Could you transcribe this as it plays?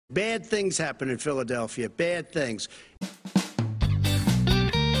Bad things happen in Philadelphia. Bad things. To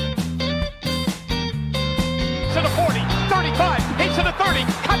the 40, 35, he's to the 30,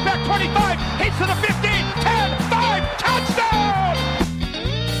 cut back 25, he's to the 15, 10, 5, touchdown!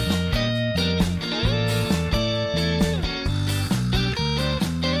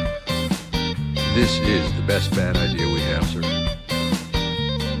 This is the best bad idea we have, sir.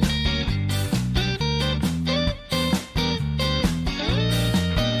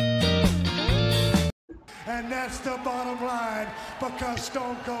 And that's the bottom line, because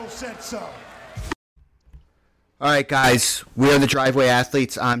Stone Cold said so. All right, guys, we are the Driveway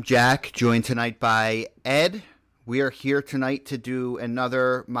Athletes. I'm Jack, joined tonight by Ed. We are here tonight to do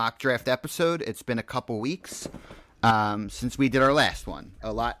another mock draft episode. It's been a couple weeks since we did our last one.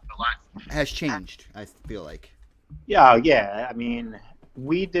 A lot has changed, I feel like. Yeah. I mean,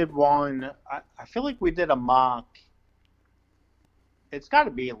 we did one. I feel like we did a mock. It's got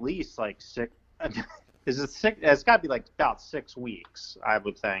to be at least like 6. Is it 6? It's got to be like about 6 weeks, I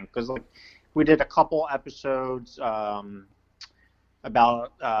would think, because like we did a couple episodes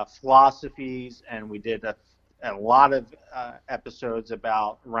about philosophies, and we did a lot of episodes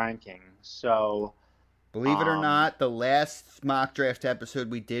about ranking. So, believe it or not, the last mock draft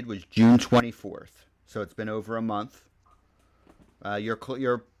episode we did was June 24th. So it's been over a month.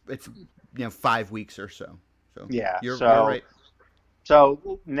 It's 5 weeks or so. So yeah, you're right.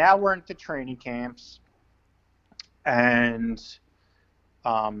 So now we're into training camps, and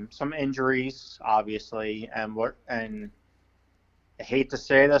some injuries, obviously, and I hate to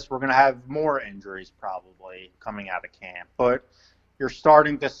say this, we're going to have more injuries probably coming out of camp, but you're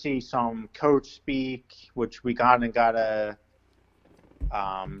starting to see some coach speak, which we kind of got to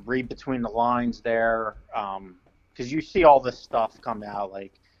read between the lines there, because you see all this stuff come out,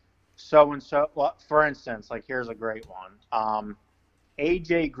 like so-and-so. Well, for instance, like here's a great one.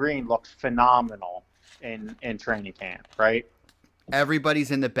 A.J. Green looks phenomenal in training camp, right?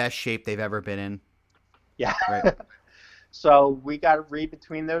 Everybody's in the best shape they've ever been in. Yeah. Right. So we got to read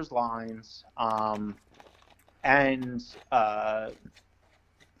between those lines. And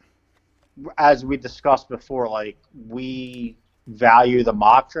as we discussed before, like we value the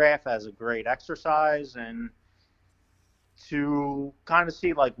mock draft as a great exercise and to kind of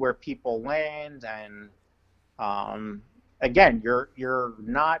see like where people land. And again, you're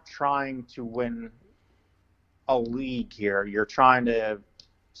not trying to win a league here. You're trying to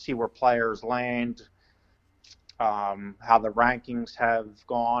see where players land, how the rankings have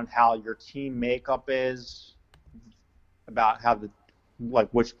gone, how your team makeup is, about how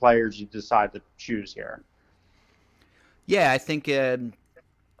which players you decide to choose here. Yeah, I think, and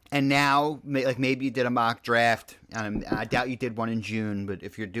now like maybe you did a mock draft. I doubt you did one in June, but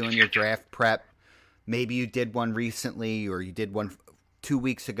if you're doing your draft prep, maybe you did one recently or you did one 2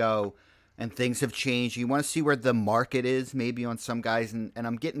 weeks ago. And things have changed. You want to see where the market is, maybe on some guys, and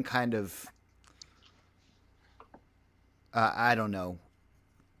I'm getting kind of, I don't know,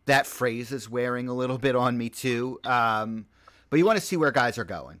 that phrase is wearing a little bit on me too. But you want to see where guys are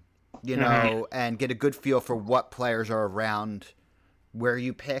going, and get a good feel for what players are around where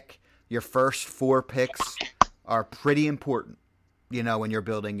you pick. Your first 4 picks are pretty important, when you're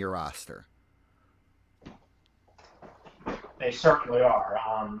building your roster. They certainly are.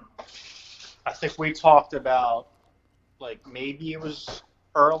 I think we talked about, like, maybe it was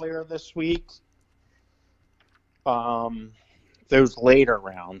earlier this week, those later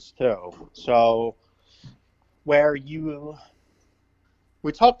rounds, too. So, where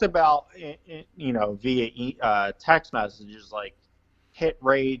we talked about, via text messages, like, hit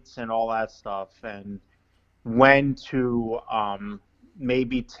rates and all that stuff, and when to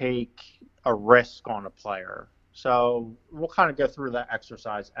maybe take a risk on a player. So we'll kind of go through that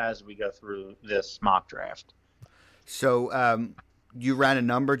exercise as we go through this mock draft. So you ran a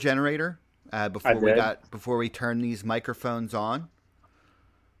number generator before we turned these microphones on,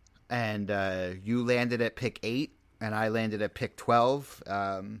 and you landed at pick 8, and I landed at pick 12.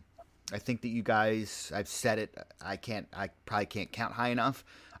 I think that you guys, I've said it, I probably can't count high enough.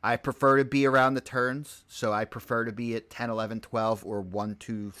 I prefer to be around the turns, so I prefer to be at 10, 11, 12, or 1,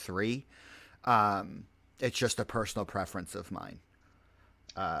 2, 3. It's just a personal preference of mine.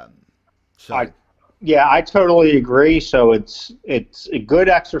 I totally agree. So it's a good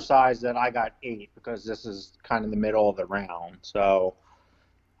exercise that I got 8 because this is kind of the middle of the round. So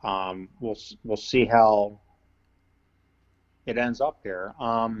we'll see how it ends up here.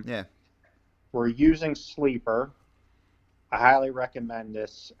 We're using Sleeper. I highly recommend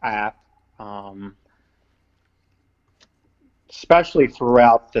this app. Especially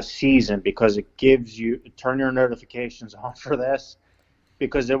throughout the season, because it gives you, turn your notifications on for this.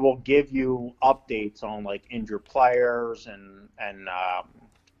 because it will give you updates on like injured players and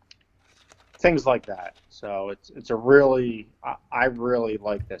things like that. So it's a really I really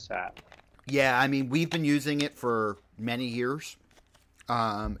like this app. Yeah, I mean, we've been using it for many years.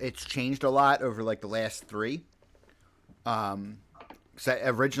 It's changed a lot over like the last 3. So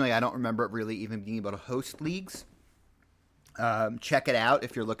originally, I don't remember it really even being able to host leagues. Check it out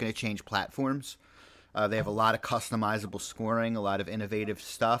if you're looking to change platforms. They have a lot of customizable scoring, a lot of innovative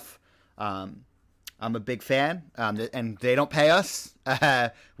stuff. I'm a big fan, and they don't pay us.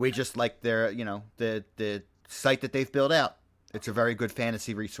 We just like their, the site that they've built out. It's a very good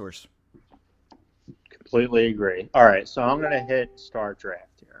fantasy resource. Completely agree. All right, so I'm going to hit start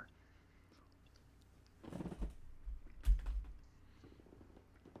draft here.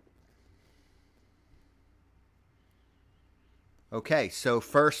 Okay, so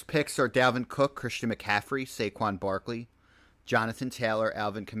first picks are Dalvin Cook, Christian McCaffrey, Saquon Barkley, Jonathan Taylor,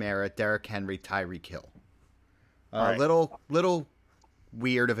 Alvin Kamara, Derrick Henry, Tyreek Hill. Right. Little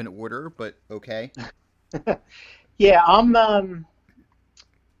weird of an order, but okay. Yeah,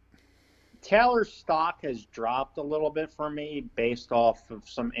 Taylor's stock has dropped a little bit for me based off of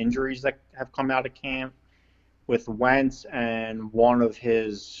some injuries that have come out of camp with Wentz and one of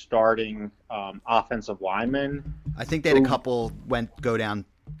his starting offensive linemen. I think they had a couple go down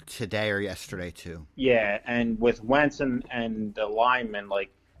today or yesterday too. Yeah, and with Wentz and the linemen, like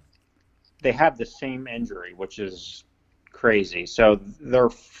they have the same injury, which is crazy. So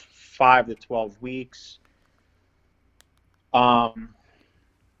they're 5 to 12 weeks.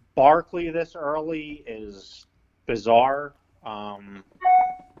 Barkley this early is bizarre,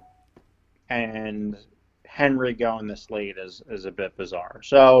 and Henry going this late is a bit bizarre.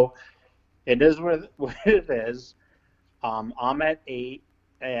 So it is what it is. I'm at 8,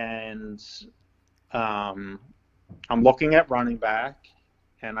 and I'm looking at running back,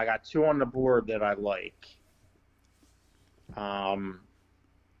 and I got 2 on the board that I like.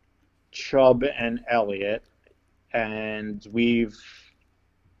 Chubb and Elliott, and we've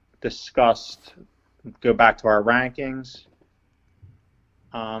discussed, go back to our rankings.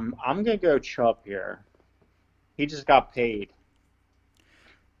 I'm going to go Chubb here. He just got paid.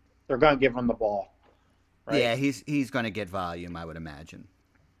 They're going to give him the ball. Right? Yeah, he's going to get volume, I would imagine.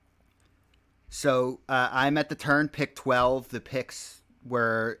 So I'm at the turn, pick 12. The picks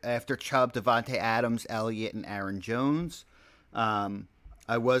were after Chubb, Devontae Adams, Elliott, and Aaron Jones.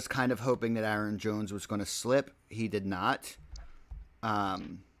 I was kind of hoping that Aaron Jones was going to slip. He did not.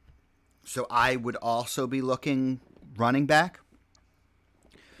 So I would also be looking running back.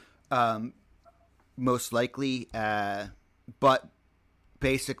 Most likely. But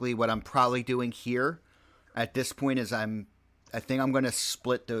basically what I'm probably doing here at this point is I think I'm going to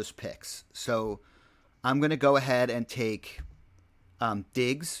split those picks. So I'm going to go ahead and take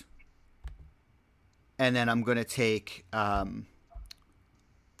Diggs. And then I'm going to take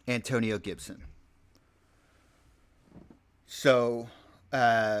Antonio Gibson. So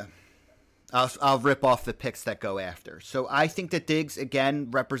I'll rip off the picks that go after. So I think that Diggs, again,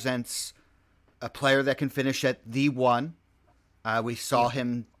 represents a player that can finish at the 1. We saw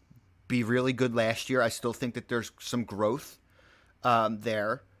him be really good last year. I still think that there's some growth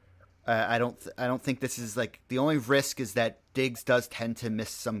there. I don't think this is like the only risk is that Diggs does tend to miss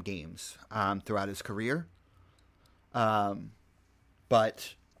some games throughout his career.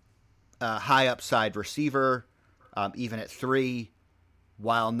 But high upside receiver, even at 3,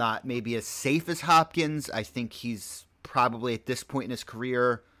 while not maybe as safe as Hopkins, I think he's probably at this point in his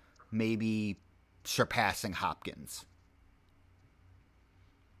career maybe surpassing Hopkins.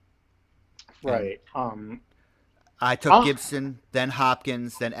 Right. I took Gibson, then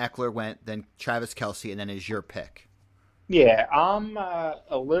Hopkins, then Eckler went, then Travis Kelce, and then is your pick. Yeah, I'm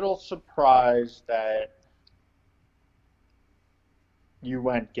a little surprised that you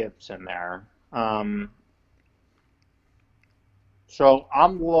went Gibson there. So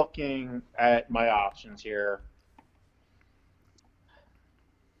I'm looking at my options here.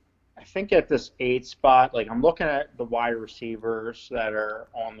 I think at this 8 spot, like I'm looking at the wide receivers that are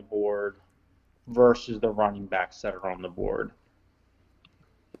on the board versus the running backs that are on the board.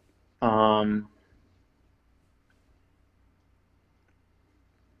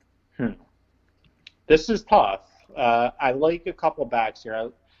 This is tough. I like a couple backs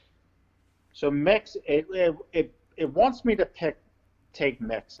here. So Mix, it wants me to take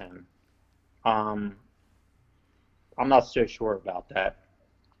Mixon. I'm not so sure about that.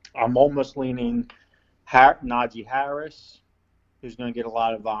 I'm almost leaning Najee Harris, who's going to get a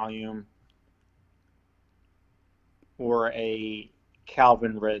lot of volume, or a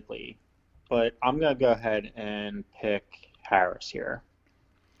Calvin Ridley. But I'm going to go ahead and pick Harris here.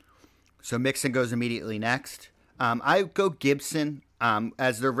 So Mixon goes immediately next. I go Gibson.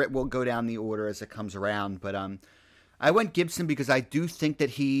 We'll go down the order as it comes around, but I went Gibson because I do think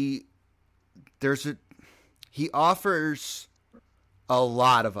that he offers a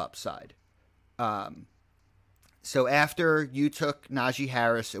lot of upside. So after you took Najee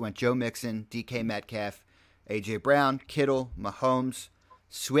Harris, it went Joe Mixon, DK Metcalf, A.J. Brown, Kittle, Mahomes,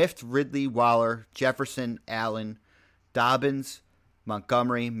 Swift, Ridley, Waller, Jefferson, Allen, Dobbins,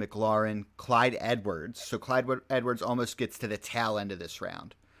 Montgomery, McLaurin, Clyde Edwards. So Clyde Edwards almost gets to the tail end of this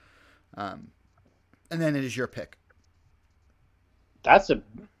round. And then it is your pick. That's a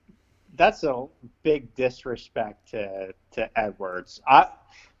big disrespect to Edwards.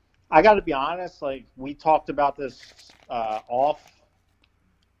 I got to be honest. Like, we talked about this off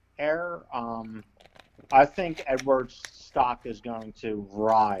air. I think Edwards' stock is going to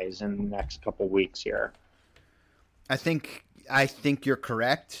rise in the next couple weeks here. I think you're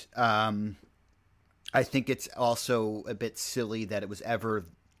correct. I think it's also a bit silly that it was ever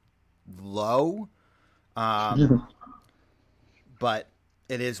low. But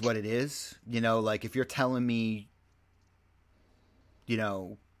it is what it is. Like, if you're telling me,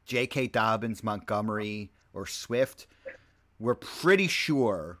 J.K. Dobbins, Montgomery, or Swift, we're pretty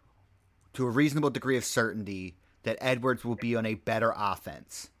sure, to a reasonable degree of certainty, that Edwards will be on a better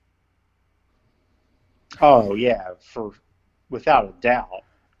offense. Oh, yeah, without a doubt.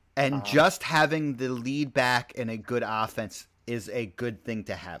 And just having the lead back in a good offense is a good thing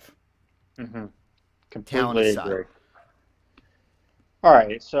to have. Mm-hmm. Completely agree. All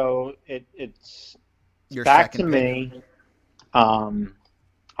right, so it's your back to second me. I'm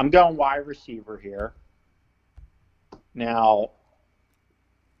going wide receiver here. Now,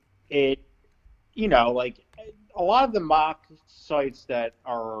 like a lot of the mock sites that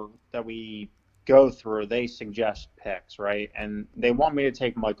we go through, they suggest picks, right? And they want me to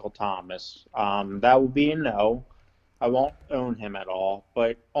take Michael Thomas. That will be a no. I won't own him at all.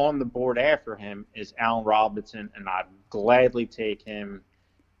 But on the board after him is Allen Robinson, and I'd gladly take him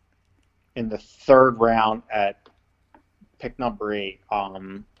in the third round at pick number 8.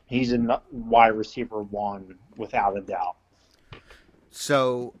 He's a wide receiver 1 without a doubt.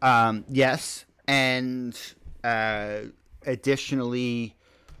 So, yes. And additionally,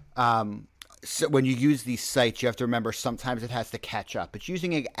 so when you use these sites, you have to remember sometimes it has to catch up. It's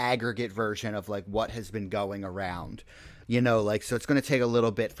using an aggregate version of like what has been going around, so it's going to take a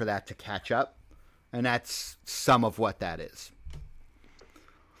little bit for that to catch up. And that's some of what that is.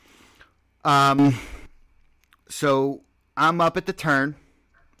 So I'm up at the turn,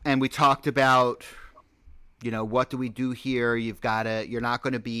 and we talked about, what do we do here? I'm not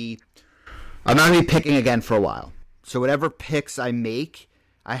going to be picking again for a while. So whatever picks I make,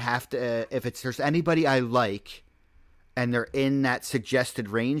 I have to, if there's anybody I like and they're in that suggested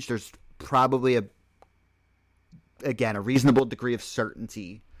range, there's probably a reasonable degree of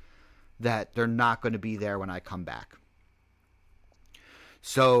certainty that they're not going to be there when I come back.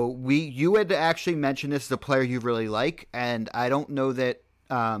 So you had actually mentioned this as a player you really like, and I don't know that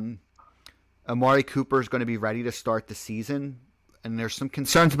Amari Cooper is going to be ready to start the season, and there's some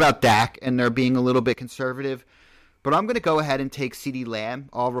concerns about Dak, and they're being a little bit conservative. But I'm going to go ahead and take CeeDee Lamb.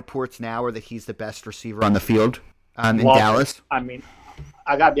 All reports now are that he's the best receiver on the field in Dallas. I mean,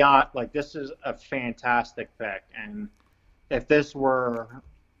 I got to be honest, like, this is a fantastic pick, and if this were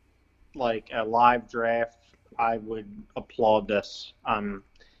like a live draft, I would applaud this.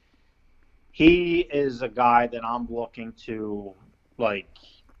 He is a guy that I'm looking to, like,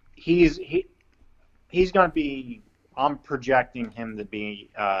 he's going to be, I'm projecting him to be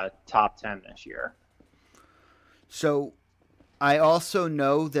top 10 this year. So I also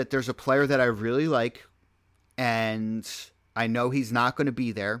know that there's a player that I really like, and I know he's not going to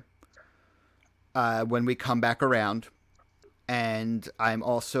be there when we come back around. And I'm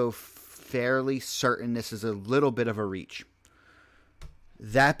also fairly certain this is a little bit of a reach.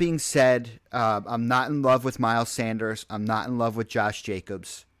 That being said, I'm not in love with Miles Sanders. I'm not in love with Josh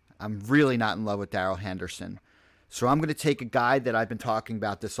Jacobs. I'm really not in love with Darrell Henderson. So I'm going to take a guy that I've been talking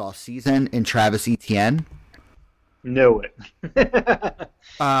about this all season in Travis Etienne. Know it.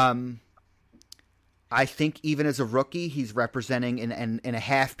 I think even as a rookie, he's representing in a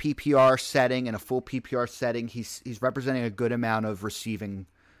half PPR setting and a full PPR setting. He's representing a good amount of receiving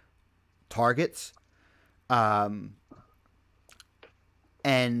targets. And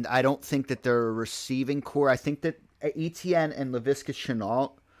I don't think that they're receiving core. I think that Etienne and Laviska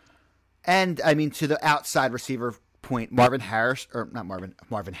Shenault, and I mean to the outside receiver point, Marvin Jones.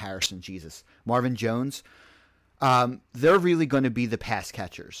 They're really going to be the pass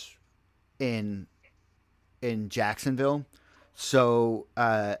catchers in Jacksonville. So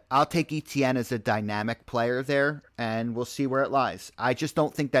I'll take Etienne as a dynamic player there, and we'll see where it lies. I just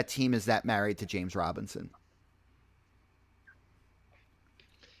don't think that team is that married to James Robinson.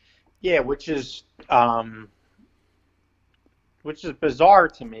 Yeah, which is bizarre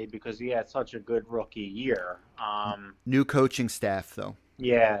to me because he had such a good rookie year. New coaching staff, though.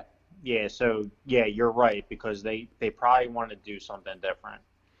 Yeah. So you're right because they probably want to do something different.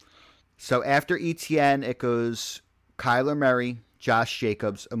 So after Etienne, it goes Kyler Murray, Josh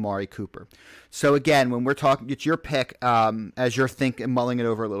Jacobs, Amari Cooper. So again, when we're talking, it's your pick. As you're thinking, mulling it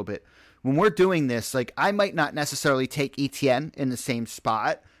over a little bit. When we're doing this, like I might not necessarily take Etienne in the same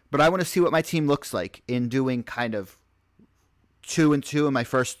spot, but I want to see what my team looks like in doing kind of 2 and 2 in my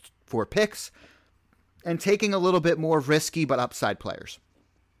first 4 picks, and taking a little bit more risky but upside players.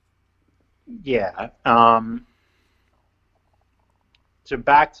 Yeah. So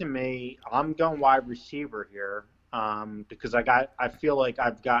back to me, I'm going wide receiver here because I feel like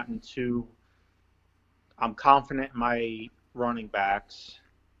I've gotten too. I'm confident in my running backs.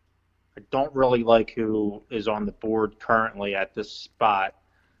 I don't really like who is on the board currently at this spot.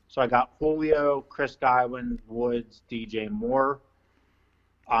 So I got Julio, Chris Godwin, Woods, DJ Moore.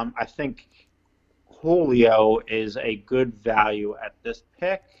 I think Julio is a good value at this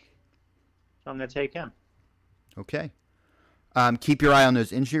pick, so I'm going to take him. Okay. Keep your eye on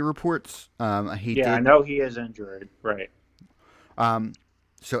those injury reports. I know he is injured. Right.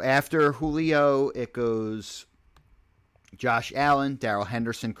 So after Julio, it goes Josh Allen, Darrell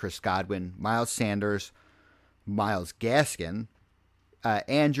Henderson, Chris Godwin, Miles Sanders, Myles Gaskin,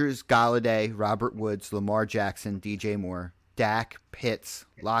 Andrews, Golladay, Robert Woods, Lamar Jackson, DJ Moore, Dak, Pitts,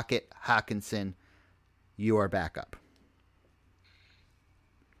 Lockett, Hockenson. You are back up.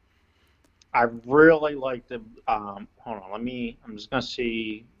 I really like the. Hold on, I'm just gonna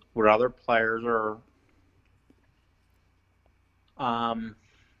see what other players are.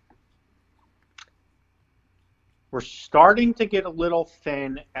 We're starting to get a little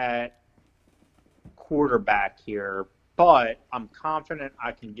thin at quarterback here, but I'm confident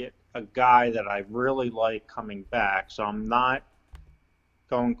I can get a guy that I really like coming back. So I'm not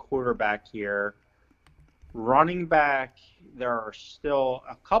going quarterback here. Running back, there are still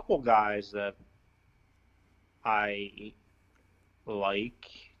a couple guys that I like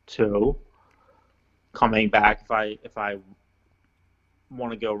too coming back if I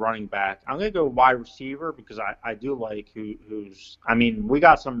want to go running back. I'm going to go wide receiver because I do like who's – I mean, we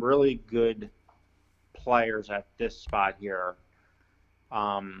got some really good players at this spot here.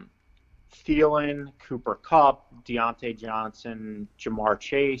 Thielen, Cooper Kupp, Deontay Johnson, Jamar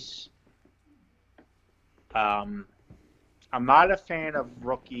Chase. I'm not a fan of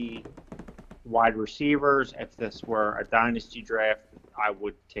rookie wide receivers. If this were a dynasty draft, I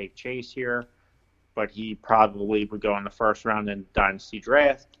would take Chase here, but he probably would go in the first round in dynasty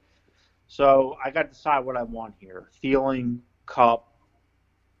draft. So I got to decide what I want here. Thielen, Kupp,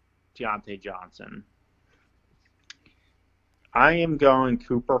 Deontay Johnson. I am going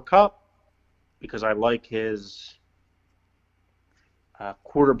Cooper Kupp because I like his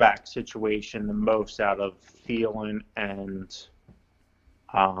quarterback situation the most out of Thielen and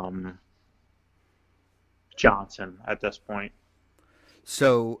Johnson at this point.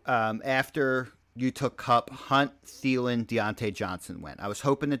 So after you took Kupp, Hunt, Thielen, Deontay Johnson went. I was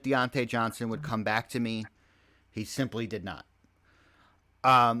hoping that Deontay Johnson would come back to me. He simply did not.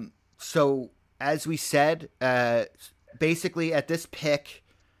 So as we said, basically at this pick,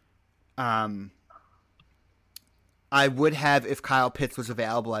 I would have, if Kyle Pitts was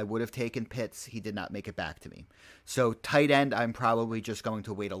available, I would have taken Pitts. He did not make it back to me. So tight end, I'm probably just going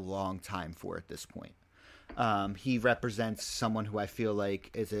to wait a long time for at this point. He represents someone who I feel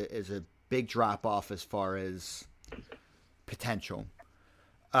like is a big drop off as far as potential.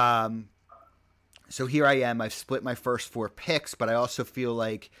 So here I am. I've split my first 4 picks, but I also feel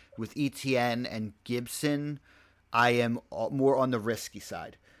like with Etienne and Gibson, I am more on the risky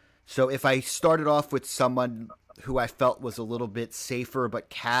side. So if I started off with someone who I felt was a little bit safer but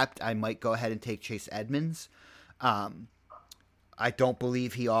capped, I might go ahead and take Chase Edmonds. I don't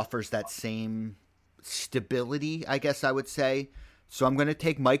believe he offers that same stability, I guess I would say. So I'm going to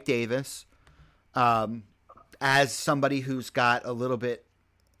take Mike Davis as somebody who's got a little bit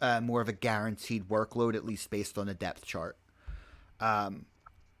more of a guaranteed workload, at least based on the depth chart.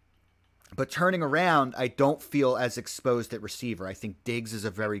 But turning around, I don't feel as exposed at receiver. I think Diggs is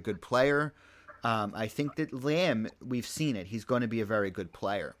a very good player. I think that Lamb, we've seen it. He's going to be a very good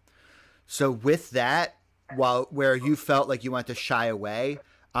player. So with that, where you felt like you wanted to shy away,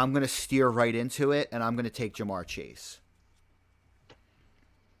 I'm going to steer right into it, and I'm going to take Jamar Chase.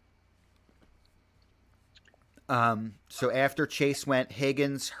 So after Chase went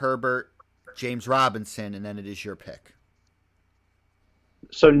Higgins, Herbert, James Robinson, and then it is your pick.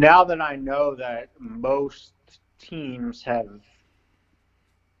 So now that I know that most teams have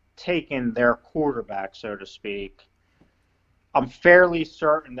taken their quarterback, so to speak, I'm fairly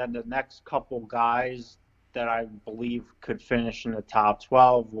certain that the next couple guys that I believe could finish in the top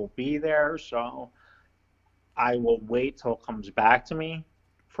 12 will be there. So I will wait till it comes back to me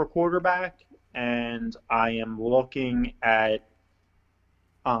for quarterback. And I am looking at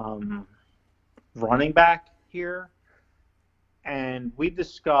running back here. And we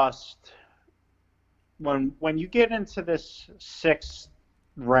discussed when you get into this fifth, sixth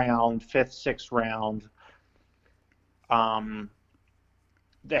round,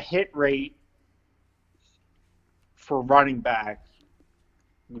 the hit rate for running back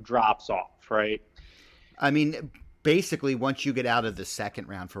drops off, right? I mean, basically, once you get out of the second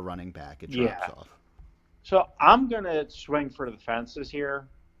round for running back, it drops off. So I'm going to swing for the fences here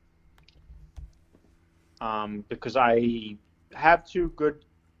because I have two good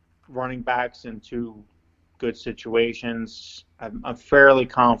running backs in two good situations. I'm fairly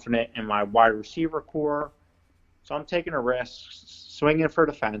confident in my wide receiver core. So I'm taking a risk, swinging for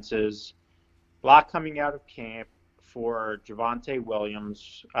the fences. A lot coming out of camp for Javonte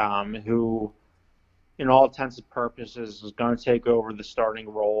Williams, who, in all intents and purposes, is going to take over the starting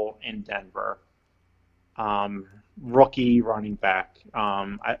role in Denver. Rookie running back.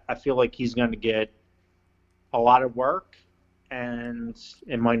 I feel like he's going to get a lot of work, and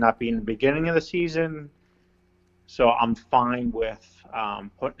it might not be in the beginning of the season. So I'm fine with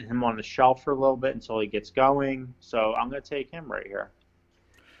putting him on the shelf for a little bit until he gets going. So I'm going to take him right here.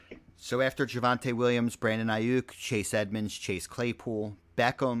 So after Javonte Williams, Brandon Ayuk, Chase Edmonds, Chase Claypool,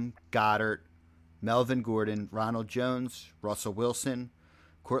 Beckham, Goddard, Melvin Gordon, Ronald Jones, Russell Wilson,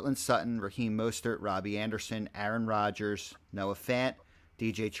 Courtland Sutton, Raheem Mostert, Robbie Anderson, Aaron Rodgers, Noah Fant,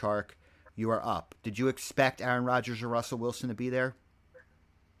 DJ Chark, you are up. Did you expect Aaron Rodgers or Russell Wilson to be there?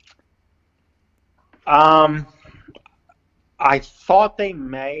 I thought they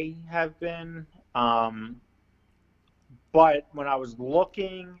may have been, but when I was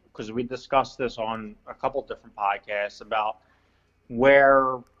looking, because we discussed this on a couple different podcasts about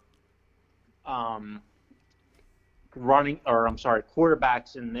where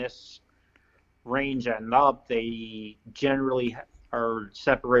quarterbacks in this range end up, they generally are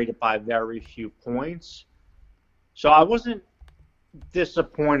separated by very few points. So I wasn't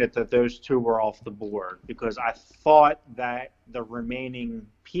disappointed that those two were off the board because I thought that the remaining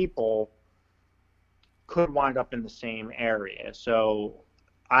people could wind up in the same area. So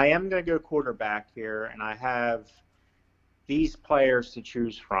I am going to go quarterback here, and I have these players to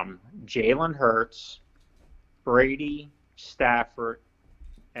choose from: Jalen Hurts, Brady, Stafford,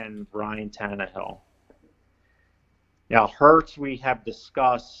 and Ryan Tannehill. Now, Hurts, we have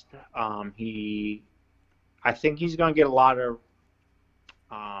discussed. I think he's going to get a lot of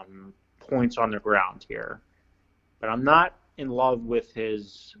points on the ground here. But I'm not in love with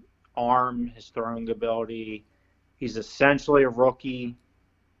his arm, his throwing ability. He's essentially a rookie.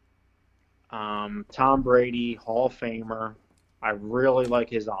 Tom Brady, Hall of Famer. I really like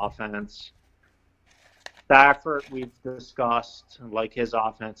his offense. Stafford, we've discussed, like his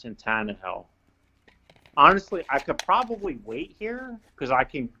offense, in Tannehill. Honestly, I could probably wait here because I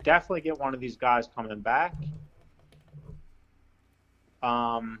can definitely get one of these guys coming back.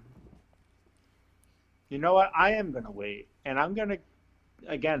 You know what? I am going to wait, and I'm going to,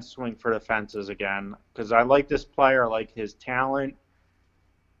 again, swing for the fences again because I like this player. I like his talent.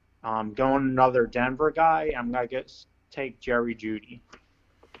 Going another Denver guy, I'm going to take Jerry Jeudy.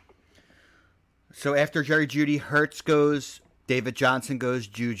 So after Jerry Jeudy, Hurts goes, David Johnson goes,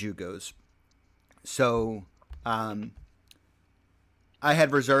 Juju goes. So I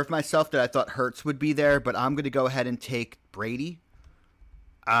had reserved myself that I thought Hurts would be there, but I'm going to go ahead and take Brady.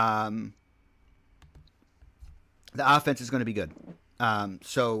 The offense is going to be good.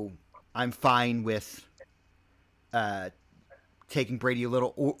 So I'm fine with taking Brady a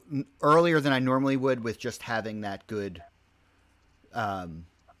little earlier than I normally would with just having that good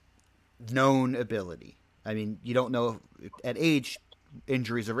known ability. I mean, you don't know at age,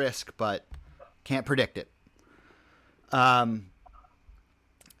 injury's a risk, but can't predict it.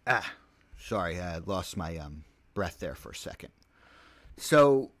 Sorry, I lost my breath there for a second.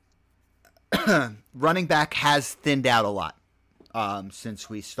 So running back has thinned out a lot since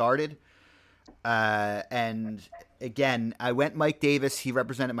we started. And again, I went Mike Davis. He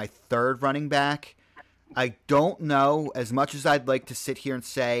represented my third running back. I don't know, as much as I'd like to sit here and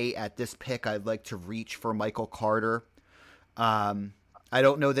say at this pick I'd like to reach for Michael Carter. I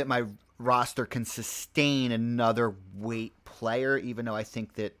don't know that my roster can sustain another weight player, even though I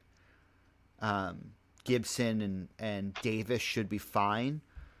think that Gibson and Davis should be fine.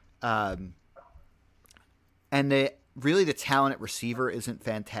 And the talent at receiver isn't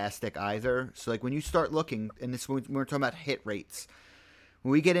fantastic either. So like when you start looking, and this when we're talking about hit rates,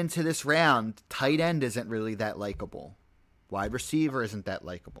 when we get into this round, tight end isn't really that likable. Wide receiver isn't that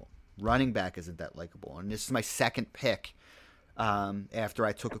likable. Running back isn't that likable. And this is my second pick after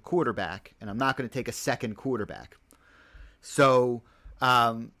I took a quarterback, and I'm not going to take a second quarterback. So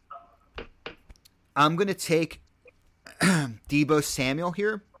I'm going to take Deebo Samuel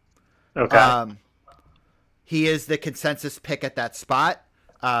here. Okay. He is the consensus pick at that spot.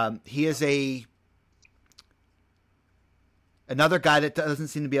 He is another guy that doesn't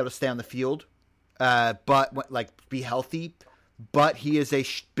seem to be able to stay on the field, but be healthy. But he is a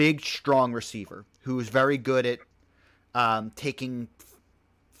big, strong receiver who is very good at taking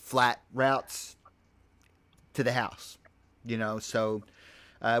flat routes to the house. So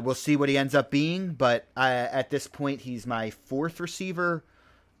we'll see what he ends up being. But at this point, he's my fourth receiver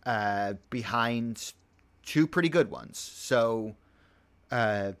behind two pretty good ones. So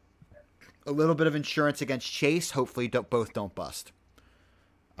a little bit of insurance against Chase. Hopefully both don't bust.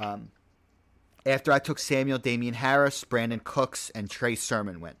 After I took Samuel, Damian Harris, Brandon Cooks, and Trey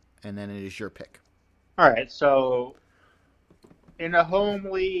Sermon went. And then it is your pick. All right, so in a home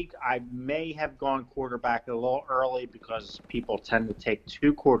league, I may have gone quarterback a little early because people tend to take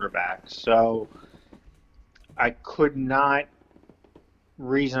two quarterbacks. So I could not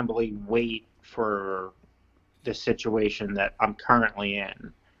reasonably wait for the situation that I'm currently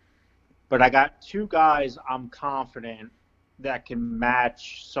in. But I got two guys I'm confident that can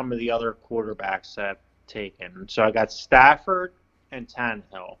match some of the other quarterbacks that I've taken. So I got Stafford and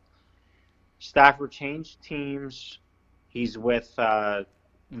Tannehill. Stafford changed teams. He's with the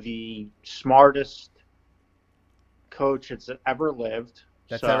smartest coach that's ever lived.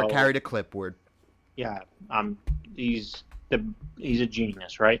 That's ever carried a clipboard. Yeah, he's a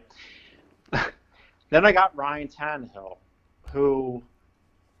genius, right? Then I got Ryan Tannehill, who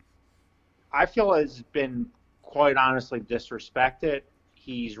I feel has been quite honestly disrespected.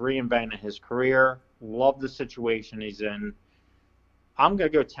 He's reinvented his career. Love the situation he's in. I'm gonna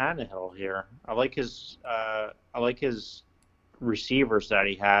go Tannehill here. I like his receivers that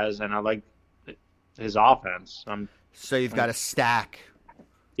he has, and I like his offense. So you've got a stack.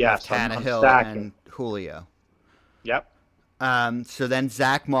 Yes, Tannehill and Julio. Yep. So then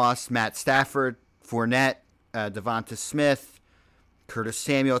Zach Moss, Matt Stafford, Fournette, Devonta Smith, Curtis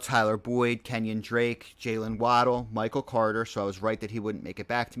Samuel, Tyler Boyd, Kenyon Drake, Jalen Waddle, Michael Carter. So I was right that he wouldn't make it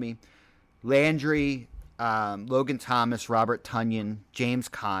back to me. Landry, Logan Thomas, Robert Tonyan, James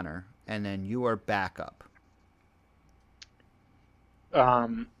Conner, and then you are back up.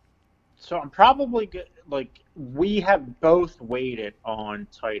 So I'm probably good. Like, we have both weighted on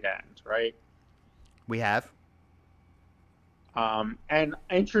tight ends, right? We have. And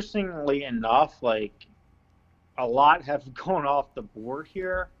interestingly enough, like, a lot have gone off the board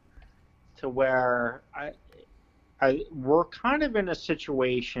here to where we're kind of in a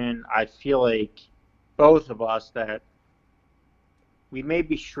situation, I feel like, both of us, that we may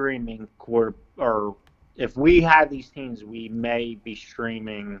be streaming or if we had these teams, we may be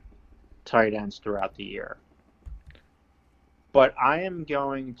streaming tight ends throughout the year. But I am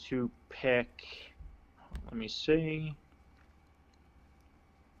going to pick, let me see.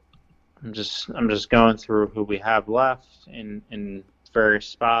 I'm just going through who we have left in various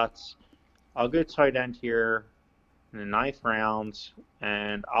spots. I'll go tight end here in the 9th round,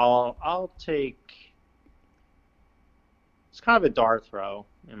 and I'll take. It's kind of a dart throw.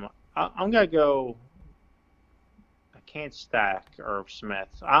 I'm gonna go. I can't stack Irv Smith.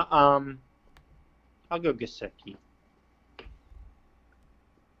 I'll go Gesicki.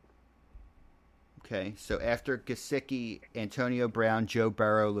 Okay, so after Gesicki, Antonio Brown, Joe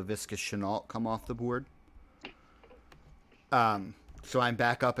Burrow, Laviska Shenault come off the board. So I'm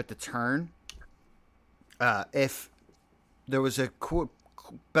back up at the turn. If there was a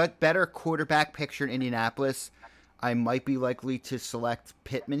better quarterback picture in Indianapolis, I might be likely to select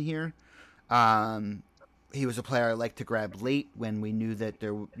Pittman here. He was a player I liked to grab late when we knew that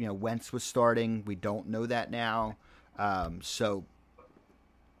Wentz was starting. We don't know that now. So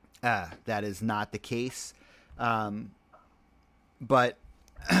that is not the case. But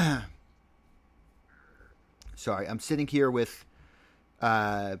sorry, I'm sitting here with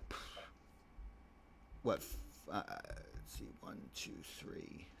let's see, 1, 2,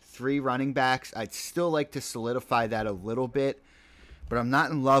 3 running backs. I'd still like to solidify that a little bit, but I'm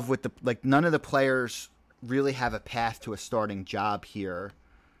not in love with none of the players really have a path to a starting job here.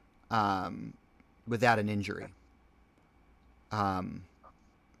 without an injury.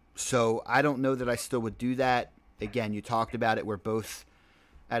 So I don't know that I still would do that. Again, you talked about it. We're both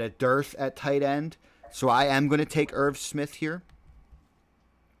at a dearth at tight end. So I am going to take Irv Smith here.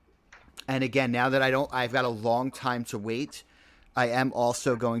 And again, now that I've got a long time to wait, I am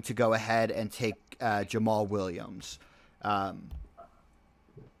also going to go ahead and take Jamal Williams.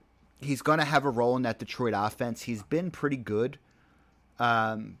 He's going to have a role in that Detroit offense. He's been pretty good.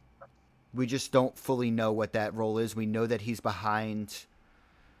 We just don't fully know what that role is. We know that he's behind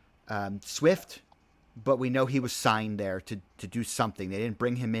Swift, but we know he was signed there to do something. They didn't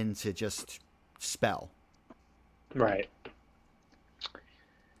bring him in to just spell. Right.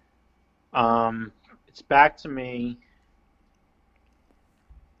 It's back to me.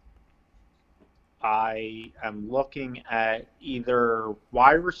 I am looking at either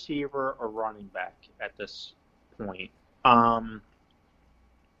wide receiver or running back at this point. I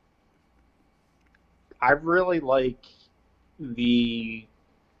really like the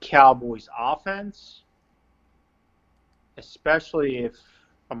Cowboys offense, especially if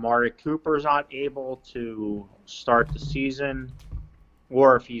Amari Cooper's not able to start the season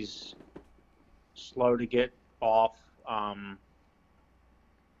or if he's slow to get off. I'm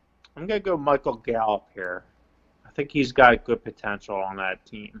going to go Michael Gallup here. I think he's got good potential on that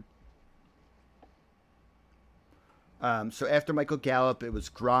team. So after Michael Gallup, it was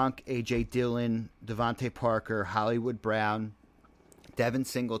Gronk, A.J. Dillon, Devontae Parker, Hollywood Brown, Devin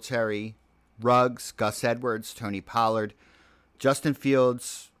Singletary, Ruggs, Gus Edwards, Tony Pollard, Justin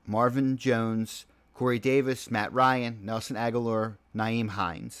Fields, Marvin Jones, Corey Davis, Matt Ryan, Nelson Aguilar, Nyheim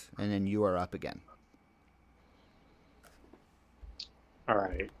Hines. And then you are up again. All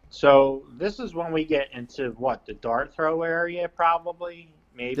right. So this is when we get into the dart throw area, probably.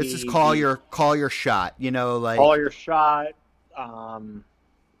 Maybe this is call your shot. Call your shot.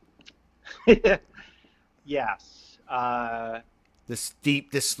 Yes.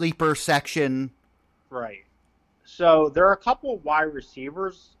 The sleeper section. Right. So there are a couple of wide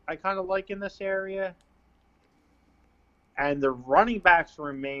receivers I kind of like in this area, and the running backs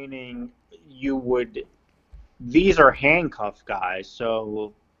remaining, these are handcuff guys.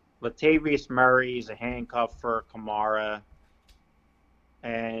 So Latavius Murray is a handcuff for Kamara,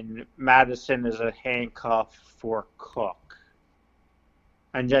 and Madison is a handcuff for Cook.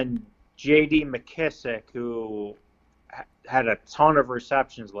 And then J.D. McKissick, who had a ton of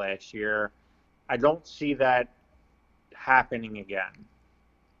receptions last year, I don't see that happening again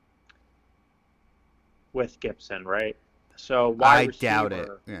with Gibson, right? So wide receiver, doubt it.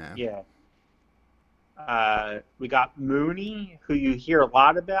 Yeah. We got Mooney, who you hear a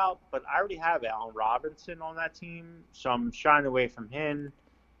lot about, but I already have Allen Robinson on that team, so I'm shying away from him.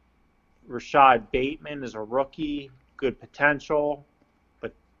 Rashad Bateman is a rookie, good potential,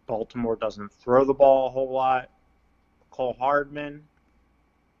 but Baltimore doesn't throw the ball a whole lot. Cole Hardman,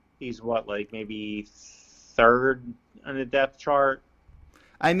 he's maybe third on the depth chart?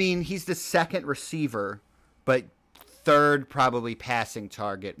 I mean, he's the second receiver, but third probably passing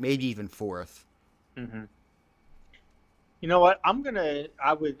target, maybe even fourth. Mm-hmm. You know what? I'm gonna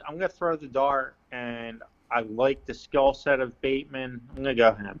throw the dart, and I like the skill set of Bateman. I'm gonna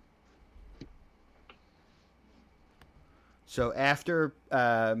go him. So after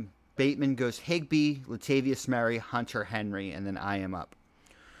Bateman goes Higbee, Latavius Murray, Hunter Henry, and then I am up.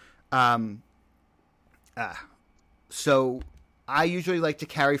 So I usually like to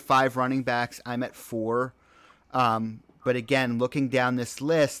carry 5 running backs. I'm at 4. But again, looking down this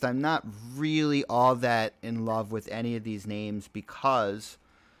list, I'm not really all that in love with any of these names because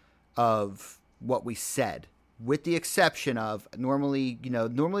of what we said. With the exception of normally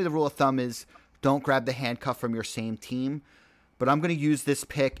the rule of thumb is don't grab the handcuff from your same team. But I'm going to use this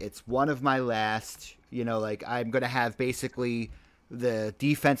pick. It's one of my last. I'm going to have basically the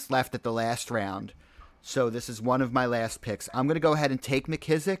defense left at the last round. So this is one of my last picks. I'm going to go ahead and take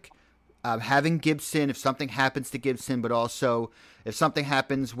McKissick. Having Gibson, if something happens to Gibson, but also if something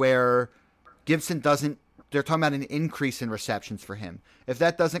happens where Gibson doesn't, they're talking about an increase in receptions for him. If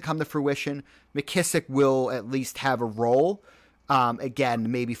that doesn't come to fruition, McKissick will at least have a role.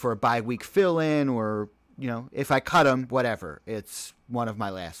 Again, maybe for a bye week fill-in or, if I cut him, whatever. It's one of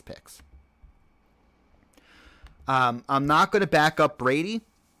my last picks. I'm not going to back up Brady.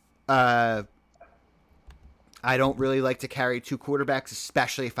 I don't really like to carry 2 quarterbacks,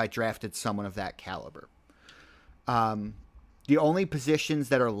 especially if I drafted someone of that caliber. The only positions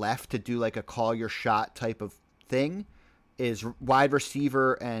that are left to do a call your shot type of thing is wide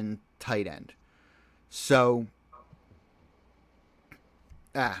receiver and tight end. So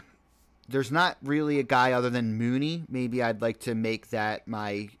there's not really a guy other than Mooney. Maybe I'd like to make that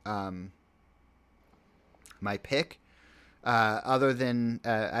my my pick. Other than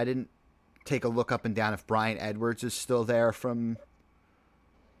I didn't take a look up and down if Brian Edwards is still there from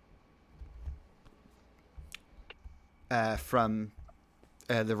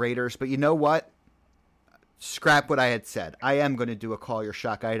the Raiders. But you know what? Scrap what I had said. I am going to do a call your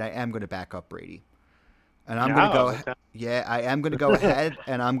shot guide. I am going to back up Brady. And I'm going to go. Okay. Yeah, I am going to go ahead,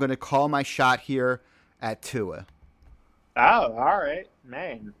 and I'm going to call my shot here at Tua. Oh, all right,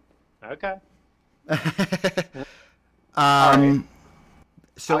 man. Okay. Right.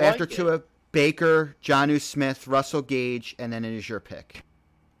 So after Tua, Baker, Jonnu Smith, Russell Gage, and then it is your pick.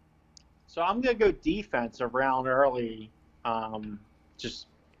 So I'm going to go defense around early, just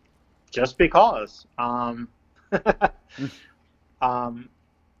because.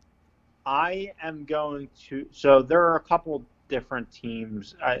 I am going to. So there are a couple different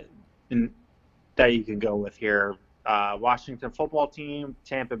teams that you can go with here. Washington football team,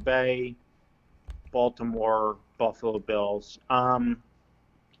 Tampa Bay, Baltimore, Buffalo Bills. I'm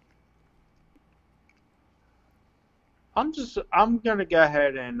gonna go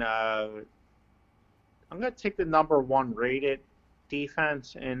ahead and I'm gonna take the number 1 rated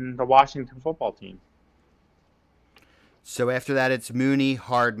defense in the Washington football team. So after that, it's Mooney,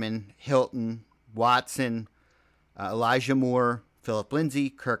 Hardman, Hilton, Watson, Elijah Moore, Phillip Lindsay,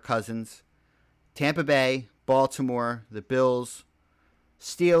 Kirk Cousins, Tampa Bay, Baltimore, the Bills,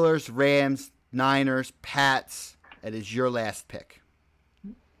 Steelers, Rams, Niners, Pats. It is your last pick.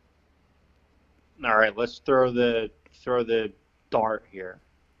 All right, let's throw the dart here,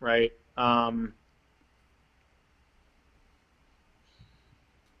 right? I'm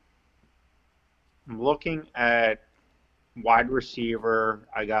looking at wide receiver.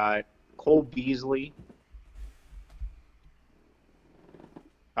 I got Cole Beasley,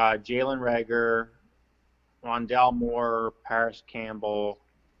 Jalen Reagor, Rondale Moore, Paris Campbell,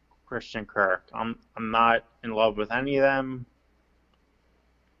 Christian Kirk. I'm not in love with any of them.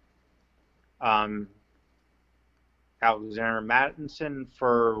 Alexander Mattison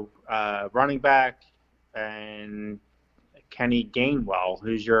for running back, and Kenny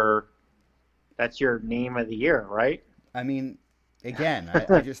Gainwell, that's your name of the year, right? I mean, again,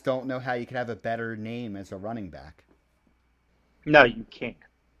 I just don't know how you could have a better name as a running back. No, you can't.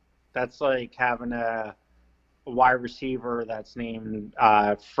 That's like having a wide receiver that's named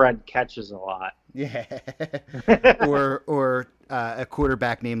Fred Catches a Lot. Yeah. or a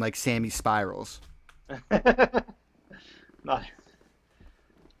quarterback named like Sammy Spirals. No.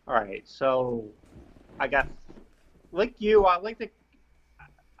 All right, so I got, like you, I like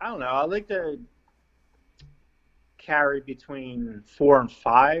to carry between 4 and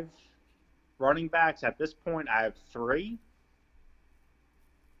 5 running backs. At this point, I have 3.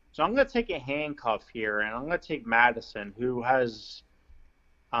 So I'm going to take a handcuff here, and I'm going to take Madison, who has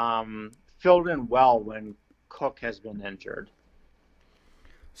filled in well when Cook has been injured.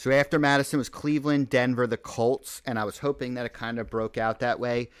 So after Madison was Cleveland, Denver, the Colts, and I was hoping that it kind of broke out that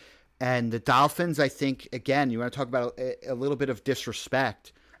way. And the Dolphins, I think, again, you want to talk about a little bit of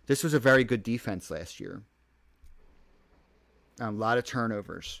disrespect. This was a very good defense last year. A lot of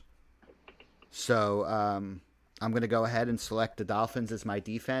turnovers. So I'm going to go ahead and select the Dolphins as my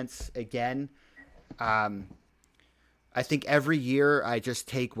defense again. I think every year I just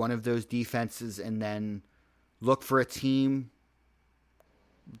take one of those defenses and then look for a team,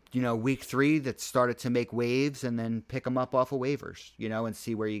 week 3 that started to make waves and then pick them up off of waivers, and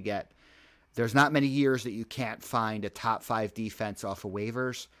see where you get. There's not many years that you can't find a top 5 defense off of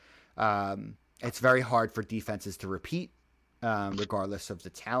waivers. It's very hard for defenses to repeat, regardless of the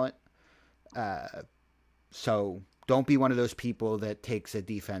talent. So don't be one of those people that takes a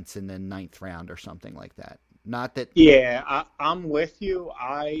defense in the 9th round or something like that. Not that. Yeah, I'm with you.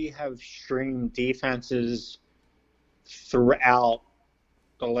 I have streamed defenses throughout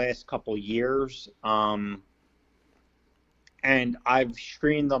the last couple years, and I've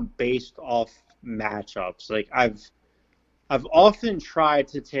streamed them based off matchups. Like I've often tried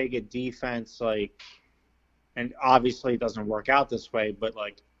to take a defense and obviously it doesn't work out this way, but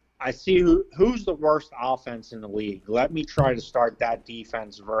I see who's the worst offense in the league. Let me try to start that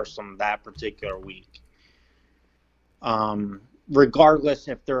defense versus them that particular week. Regardless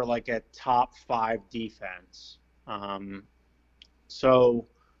if they're a top 5 defense. So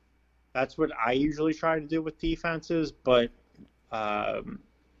that's what I usually try to do with defenses, but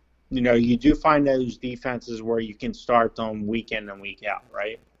you do find those defenses where you can start them week in and week out,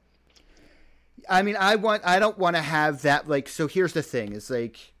 right? I mean, I don't want to have that, so here's the thing, is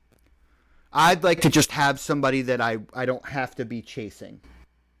I'd like to just have somebody that I don't have to be chasing.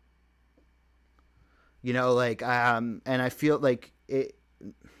 You know, like, and I feel like it.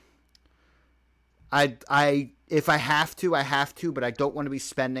 If I have to, I have to, but I don't want to be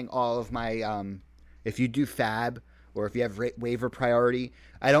spending all of my. If you do fab or if you have waiver priority,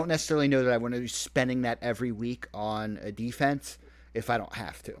 I don't necessarily know that I want to be spending that every week on a defense if I don't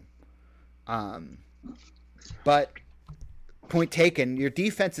have to. But point taken, your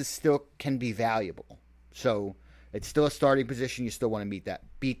defenses still can be valuable. So it's still a starting position. You still want to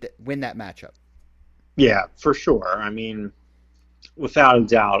win that matchup. Yeah, for sure. I mean, without a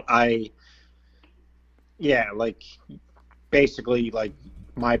doubt, basically, like,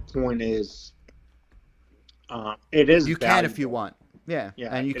 my point is, it is you valuable. Can if you want. Yeah,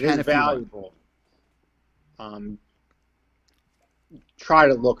 and you it can is if valuable. You want. Try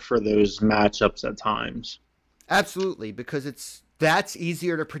to look for those matchups at times. Absolutely, because that's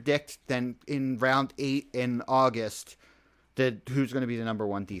easier to predict than in round 8 in August who's going to be the number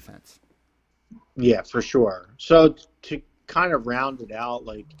 1 defense. Yeah, for sure. So to kind of round it out,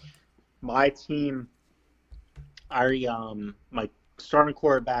 like, my team, my starting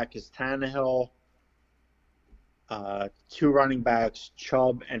quarterback is Tannehill. 2 running backs,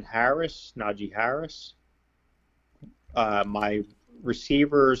 Chubb and Najee Harris. My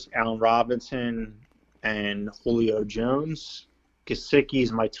receivers, Allen Robinson and Julio Jones.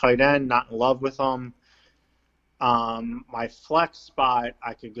 Gesicki's my tight end, not in love with him. My flex spot,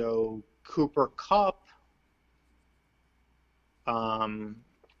 I could go Cooper Kupp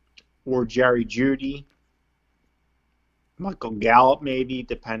or Jerry Jeudy. Michael Gallup maybe,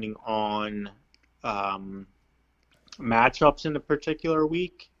 depending on matchups in a particular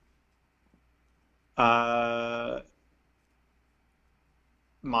week.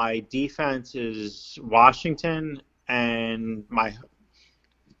 My defense is Washington, and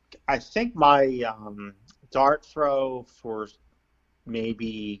I think my dart throw for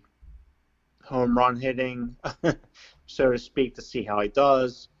maybe home run hitting, so to speak, to see how he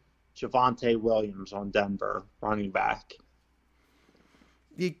does, Javonte Williams on Denver, running back.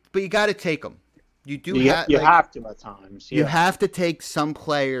 But you got to take them. You have to at times. Yeah. You have to take some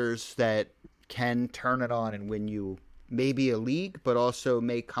players that can turn it on and win you maybe a league, but also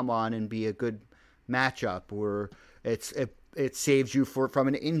may come on and be a good matchup, or it saves you from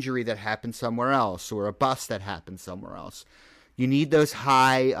an injury that happened somewhere else or a bust that happened somewhere else. You need those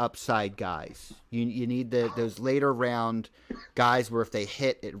high upside guys. You need those later round guys where if they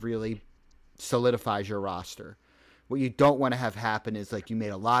hit, it really solidifies your roster. What you don't want to have happen is, like, you made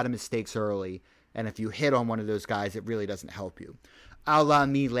a lot of mistakes early, and if you hit on one of those guys, it really doesn't help you. A la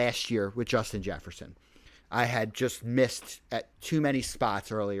me last year with Justin Jefferson. I had just missed at too many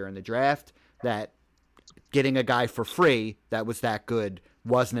spots earlier in the draft that getting a guy for free that was that good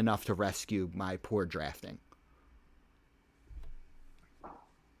wasn't enough to rescue my poor drafting.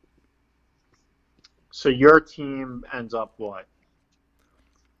 So your team ends up what?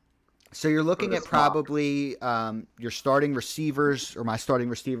 So you're looking at probably your starting receivers, or my starting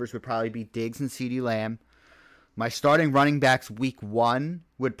receivers would probably be Diggs and CeeDee Lamb. My starting running backs week 1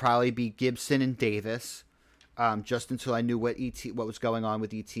 would probably be Gibson and Davis, just until I knew what was going on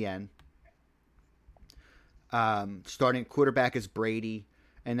with ETN. Starting quarterback is Brady,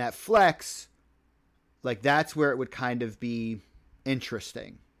 and that flex, like, that's where it would kind of be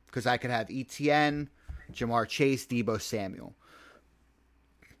interesting, because I could have ETN, Jamar Chase, Deebo Samuel.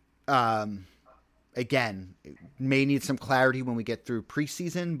 Again, may need some clarity when we get through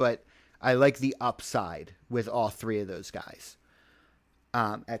preseason, but I like the upside with all 3 of those guys.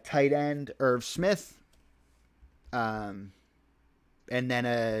 At tight end, Irv Smith, and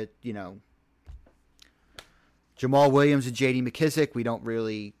then Jamal Williams and J.D. McKissick. We don't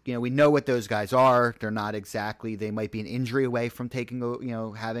really, we know what those guys are. They're not exactly. They might be an injury away from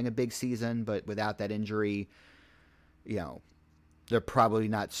having a big season, but without that injury, they're probably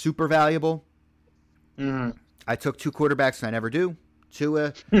not super valuable. Mm-hmm. I took 2 quarterbacks, and I never do.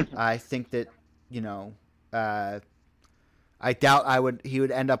 Tua, I think that, I doubt he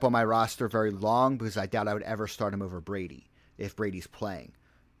would end up on my roster very long, because I doubt I would ever start him over Brady if Brady's playing.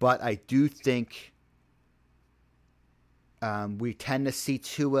 But I do think we tend to see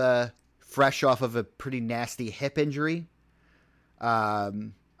Tua fresh off of a pretty nasty hip injury.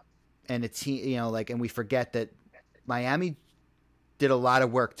 And it's, and we forget that Miami did a lot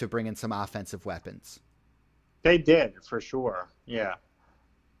of work to bring in some offensive weapons. They did, for sure. Yeah.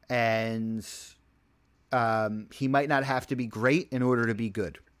 And he might not have to be great in order to be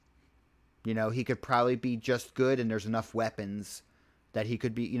good. He could probably be just good, and there's enough weapons that he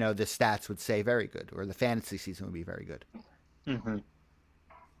could be, the stats would say very good, or the fantasy season would be very good. Mm-hmm.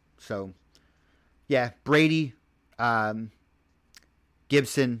 So, yeah, Brady,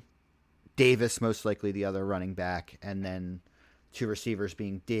 Gibson, Davis, most likely the other running back, and then 2 receivers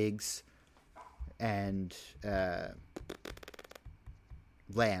being Diggs and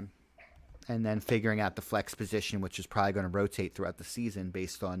Lamb, and then figuring out the flex position, which is probably going to rotate throughout the season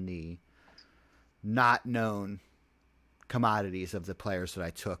based on the not known commodities of the players that I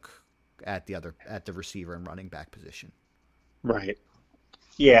took at the receiver and running back position. Right.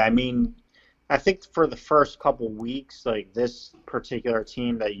 Yeah, I mean, I think for the first couple weeks, like this particular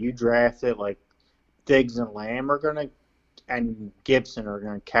team that you drafted, like Diggs and Lamb and Gibson are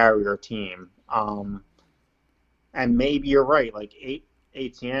gonna carry your team. And maybe you're right, like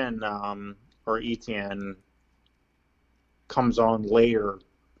Etienne comes on later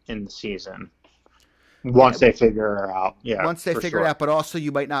in the season. Once they figure it out. Yeah. Once they figure it out, but also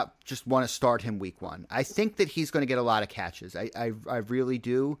you might not just want to start him week 1. I think that he's going to get a lot of catches. I really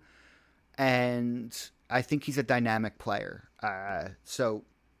do. And I think he's a dynamic player. So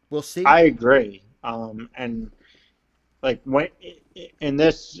we'll see. I agree. And like when in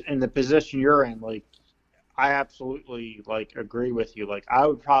the position you're in, like I absolutely like agree with you. Like I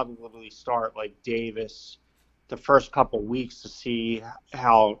would probably start like Davis the first couple weeks to see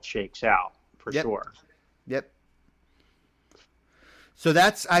how it shakes out for sure. Yep. So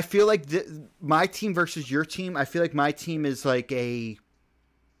I feel like my team versus your team, I feel like my team is like a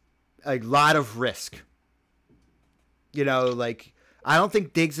lot of risk. You know, like I don't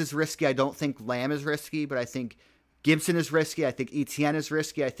think Diggs is risky. I don't think Lamb is risky, but I think Gibson is risky. I think Etienne is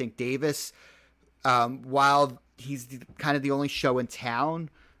risky. I think Davis, while he's kind of the only show in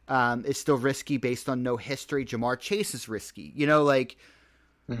town, is still risky based on no history. Jamar Chase is risky. You know, like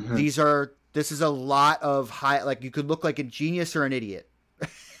this is a lot of high, like you could look like a genius or an idiot.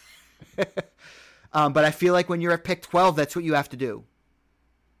 But I feel like when you're at pick 12, that's what you have to do.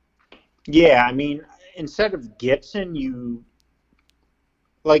 Yeah, I mean, instead of Gibson,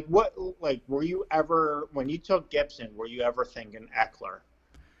 were you ever, when you took Gibson, were you ever thinking Eckler?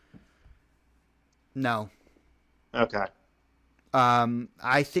 No. Okay.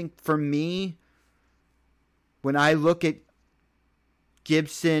 I think for me, when I look at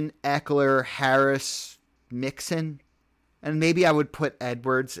Gibson, Eckler, Harris, Mixon, and maybe I would put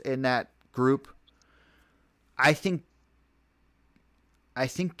Edwards in that group. I think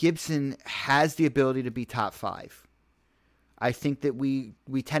Gibson has the ability to be top 5. I think that we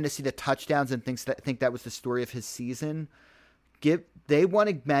tend to see the touchdowns and think that was the story of his season. They want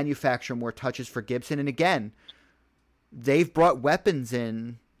to manufacture more touches for Gibson, and again, they've brought weapons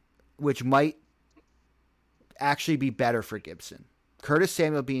in which might actually be better for Gibson. Curtis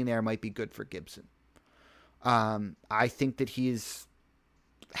Samuel being there might be good for Gibson. I think that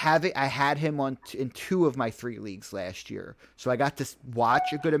I had him in 2 of my 3 leagues last year, so I got to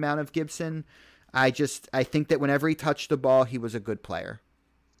watch a good amount of Gibson. I think that whenever he touched the ball, he was a good player,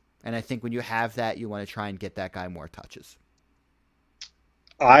 and I think when you have that, you want to try and get that guy more touches.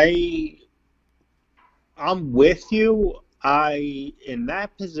 I'm with you. In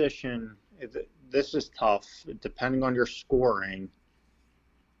that position, this is tough, depending on your scoring.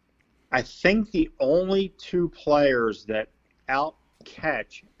 I think the only 2 players that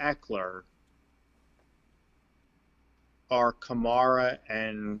outcatch Eckler are Kamara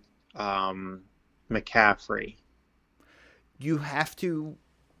and McCaffrey. You have to.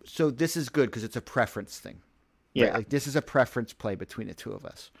 So this is good because it's a preference thing. Yeah. Right? Like this is a preference play between the 2 of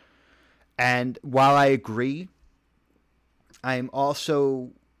us. And while I agree, I'm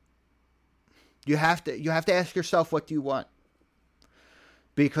also. You have to ask yourself, what do you want?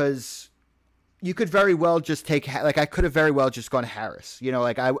 Because you could very well just take, like I could have very well just gone Harris. You know,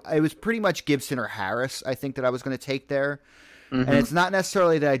 like I was pretty much Gibson or Harris, I think that I was going to take there. Mm-hmm. And it's not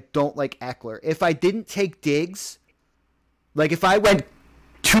necessarily that I don't like Eckler. If I didn't take Diggs, like if I went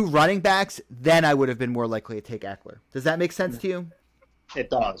 2 running backs, then I would have been more likely to take Eckler. Does that make sense to you? It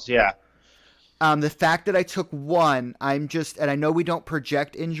does, yeah. The fact that I took 1, and I know we don't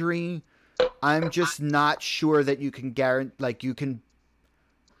project injury, I'm just not sure that you can guarantee, like you can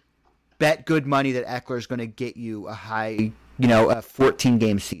bet good money that Eckler is going to get you a high, a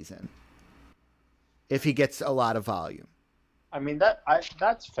 14-game season if he gets a lot of volume. I mean,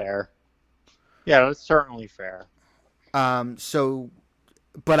 that's fair. Yeah, that's certainly fair.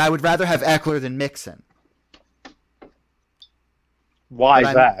 But I would rather have Eckler than Mixon. Why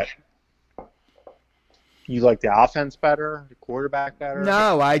is that? You like the offense better, the quarterback better?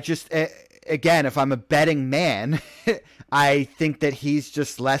 No, I just, again, if I'm a betting man, I think that he's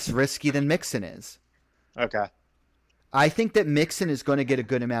just less risky than Mixon is. Okay. I think that Mixon is going to get a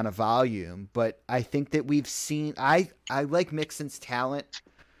good amount of volume, but I think that we've seen, I like Mixon's talent.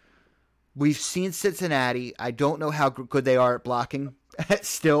 We've seen Cincinnati. I don't know how good they are at blocking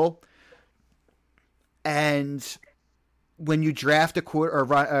still, And when you draft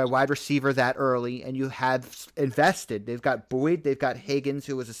a wide receiver that early and you have invested, they've got Boyd, they've got Higgins,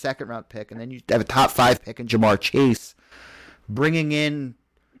 who was a second-round pick, and then you have a top 5 pick in Jamar Chase, bringing in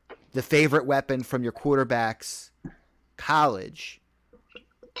the favorite weapon from your quarterback's college.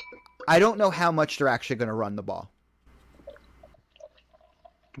 I don't know how much they're actually going to run the ball.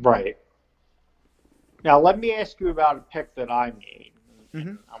 Right. Now, let me ask you about a pick that I made.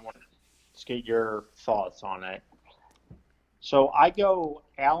 Mm-hmm. I want to get your thoughts on it. So I go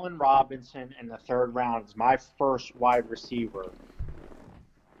Allen Robinson in the 3rd round as my first wide receiver.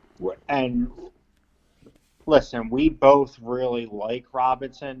 And listen, we both really like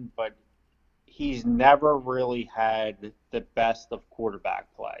Robinson, but he's never really had the best of quarterback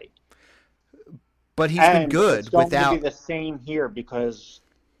play. But he's been good it's going without. to be the same here because,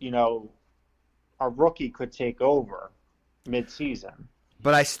 a rookie could take over mid-season.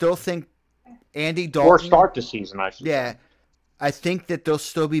 But I still think Andy Dalton. Or start the season, I should Yeah. say. I think that they'll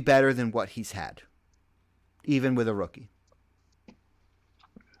still be better than what he's had, even with a rookie.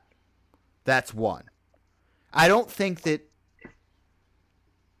 That's one. I don't think that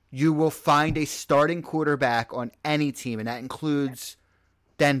you will find a starting quarterback on any team, and that includes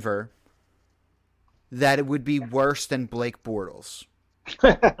Denver, that it would be worse than Blake Bortles.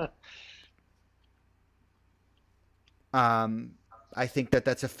 I think that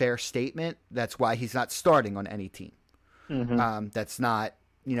that's a fair statement. That's why he's not starting on any team. Mm-hmm. That's not,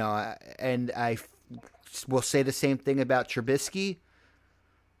 and I will say the same thing about Trubisky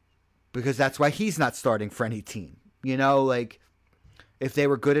because that's why he's not starting for any team. If they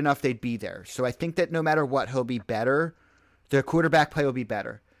were good enough, they'd be there. So I think that no matter what, he'll be better. The quarterback play will be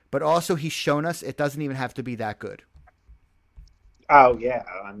better. But also he's shown us it doesn't even have to be that good. Oh, yeah.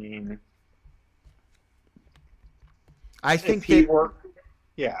 I mean, I think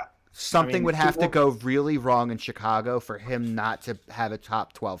something would have to go really wrong in Chicago for him not to have a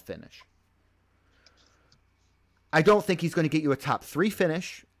top 12 finish. I don't think he's going to get you a top 3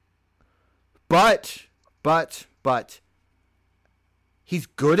 finish, but he's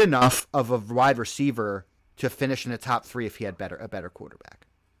good enough of a wide receiver to finish in the top 3 if he had a better quarterback.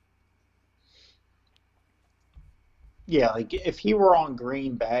 Yeah, if he were on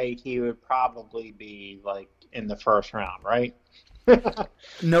Green Bay, he would probably be in the 1st round, right?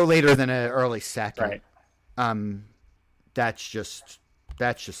 No later than an early 2nd. Right. That's just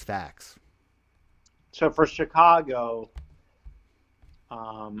facts. So for Chicago,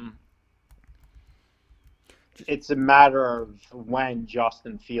 it's a matter of when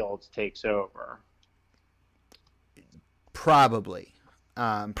Justin Fields takes over. Probably.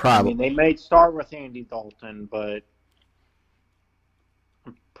 I mean, they may start with Andy Dalton, but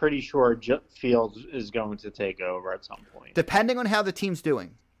I'm pretty sure Fields is going to take over at some point. Depending on how the team's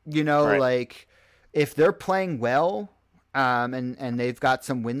doing. Right. If they're playing well and they've got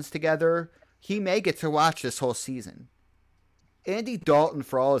some wins together, he may get to watch this whole season. Andy Dalton,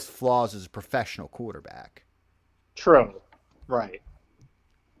 for all his flaws, is a professional quarterback. True. Right.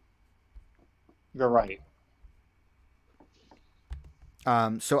 You're right.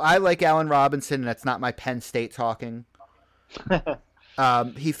 So I like Allen Robinson, and that's not my Penn State talking.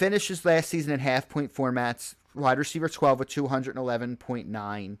 He finished his last season in half-point formats, wide receiver 12 with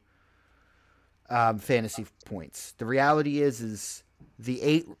 211.9 fantasy points. The reality is the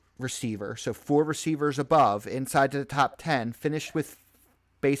 8 receiver, so 4 receivers above, inside to the top 10, finished with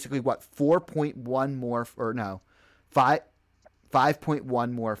basically, 4.1 more,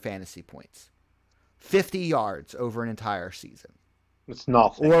 5.1 more fantasy points. 50 yards over an entire season. It's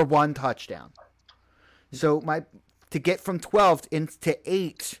nothing. Or 1 touchdown. So to get from 12 into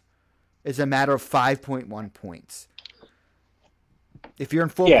 8 is a matter of 5.1 points. If you're in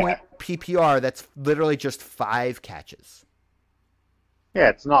full-point PPR, that's literally just 5 catches. Yeah,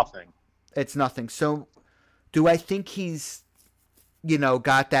 it's nothing. It's nothing. So do I think he's,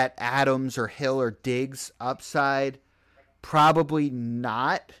 got that Adams or Hill or Diggs upside? Probably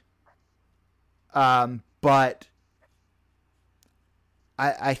not. But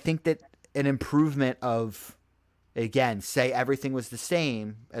I think that an improvement of, again, say everything was the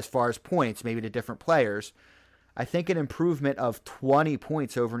same as far as points, maybe to different players, I think an improvement of 20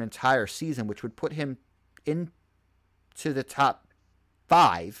 points over an entire season, which would put him into the top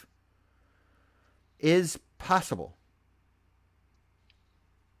 5, is possible.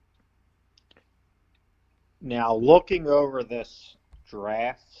 Now, looking over this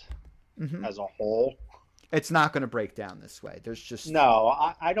draft as a whole, it's not going to break down this way. There's just no.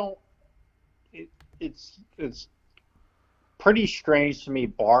 I don't. It's pretty strange to me.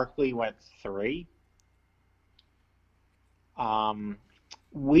 Barkley went 3.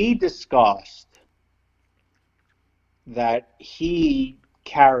 We discussed that he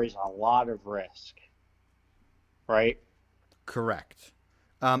carries a lot of risk, right? Correct.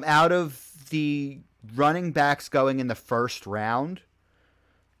 Out of the running backs going in the first round,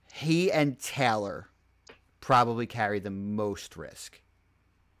 he and Taylor probably carry the most risk.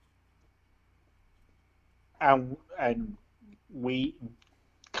 And we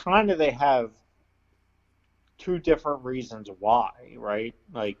kind of, they have two different reasons why, right?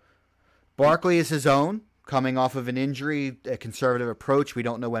 Like, Barkley is his own, coming off of an injury, a conservative approach. We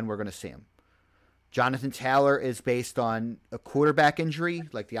don't know when we're going to see him. Jonathan Taylor is based on a quarterback injury.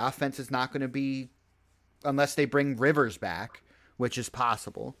 Like, the offense is not going to be, unless they bring Rivers back, which is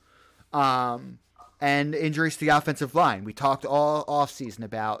possible. And injuries to the offensive line. We talked all offseason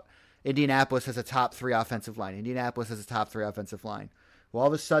about Indianapolis has a top 3 offensive line. Indianapolis has a top 3 offensive line. Well, all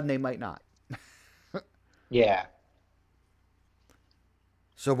of a sudden, they might not. yeah.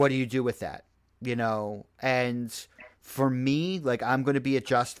 So what do you do with that? And for me, like, I'm going to be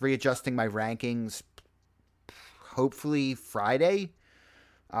readjusting my rankings hopefully Friday,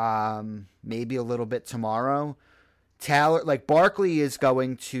 maybe a little bit tomorrow. Taylor, like, Barkley is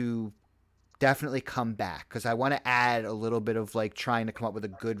going to definitely come back because I want to add a little bit of, like, trying to come up with a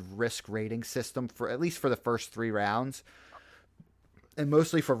good risk rating system for at least for the first 3 rounds, and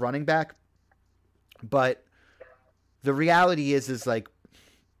mostly for running back. But the reality is like,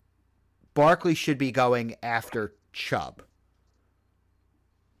 Barkley should be going after Chubb.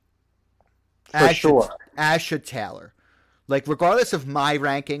 For sure. As should Taylor. Like, regardless of my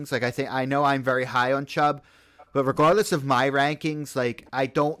rankings, like, I know I'm very high on Chubb, but regardless of my rankings, like, I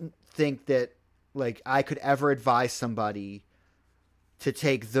don't think that, like, I could ever advise somebody to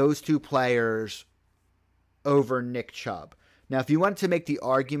take those 2 players over Nick Chubb. Now, if you wanted to make the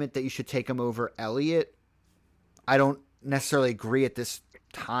argument that you should take him over Elliott, I don't necessarily agree at this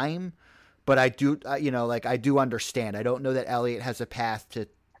time, but I do, I do understand. I don't know that Elliott has a path to,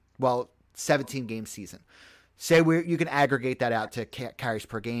 17-game season. Say you can aggregate that out to carries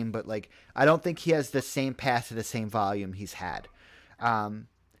per game, but, like, I don't think he has the same path to the same volume he's had.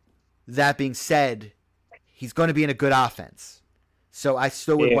 That being said, he's going to be in a good offense. So I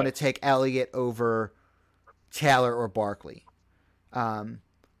still would want to take Elliott over Taylor or Barkley. So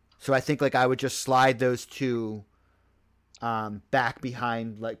I think, like, I would just slide those 2 back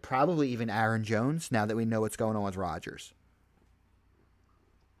behind, like, probably even Aaron Jones, now that we know what's going on with Rodgers.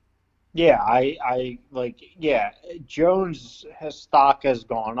 Yeah, I Jones' stock has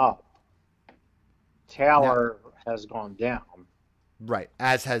gone up. Taylor has gone down. Right,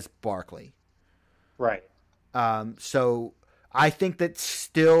 as has Barkley. Right. So I think that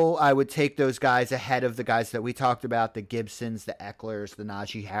still I would take those guys ahead of the guys that we talked about, the Gibsons, the Ecklers, the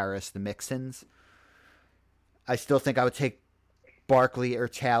Najee Harris, the Mixons. I still think I would take Barkley or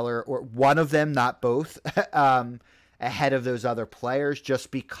Taylor, or one of them, not both, ahead of those other players, just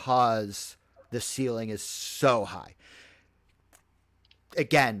because the ceiling is so high.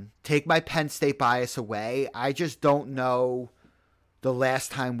 Again, take my Penn State bias away. I just don't know the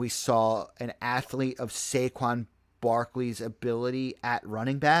last time we saw an athlete of Saquon Barkley's ability at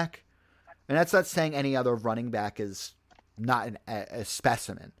running back. And that's not saying any other running back is not a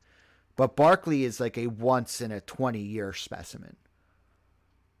specimen. But Barkley is like a once-in-a-20-year specimen.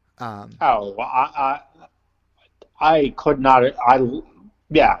 I could not.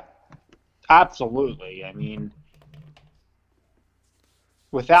 Yeah, absolutely. I mean,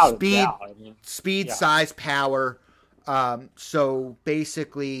 without a doubt. I mean, speed, size, power. So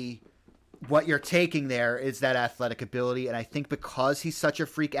basically, what you're taking there is that athletic ability, and I think because he's such a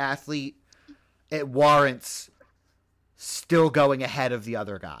freak athlete, it warrants still going ahead of the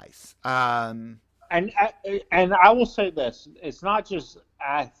other guys. And I will say this: it's not just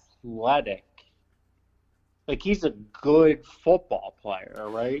athletic. Like, he's a good football player,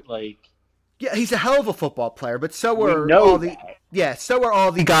 right? Like, yeah, he's a hell of a football player, but so are so are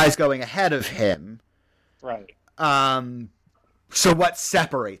all the guys going ahead of him. Right. So what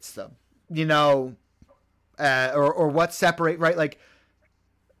separates them? Or what separate, right? Like,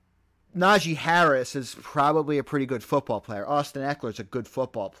 Najee Harris is probably a pretty good football player. Austin Eckler's a good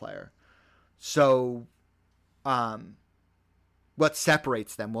football player. So, what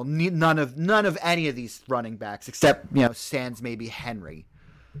separates them? Well, none of any of these running backs, except, sans maybe Henry,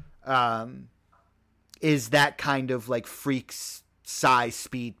 is that kind of, like, freaks size,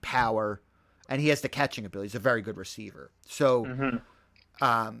 speed, power, and he has the catching ability. He's a very good receiver. So,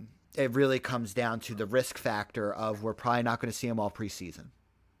 it really comes down to the risk factor of we're probably not going to see him all preseason.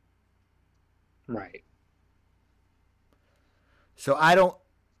 Right. So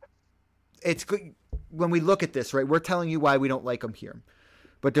it's good when we look at this, right? We're telling you why we don't like him here.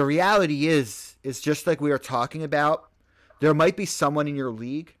 But the reality is just like we were talking about There might be someone in your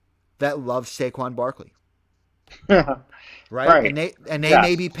league that loves Saquon Barkley. Right? Right. And they Yes.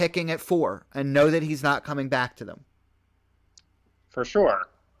 may be picking at 4 and know that he's not coming back to them. For sure.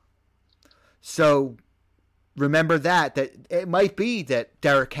 So remember that it might be that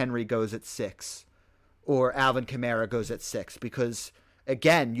Derrick Henry goes at 6 or Alvin Kamara goes at 6 because,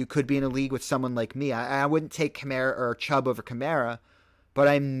 again, you could be in a league with someone like me. I wouldn't take Kamara or Chubb over Kamara, but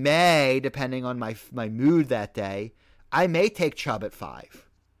I may, depending on my mood that day, I may take Chubb at 5.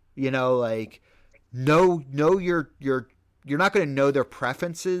 Like, know you're not going to know their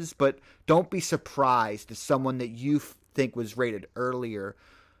preferences, but don't be surprised if someone that you think was rated earlier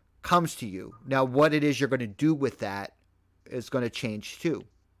comes to you. Now, what it is you're going to do with that is going to change too.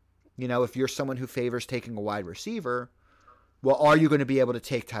 If you're someone who favors taking a wide receiver, well, are you going to be able to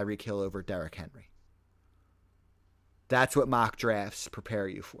take Tyreek Hill over Derrick Henry? That's what mock drafts prepare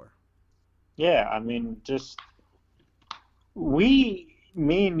you for. Yeah, I mean, me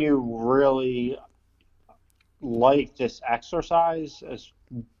and you really like this exercise as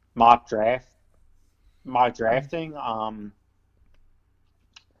mock drafting.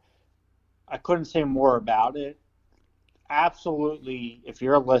 I couldn't say more about it. Absolutely, if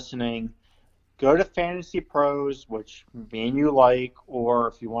you're listening, go to Fantasy Pros, which me and you like, or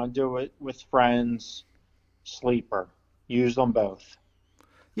if you want to do it with friends, Sleeper. Use them both.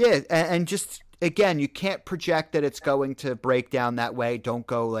 Yeah, and just, again, you can't project that it's going to break down that way. Don't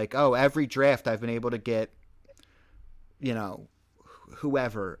go like, oh, every draft I've been able to get,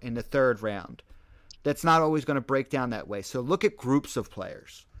 whoever in the 3rd round. That's not always going to break down that way. So look at groups of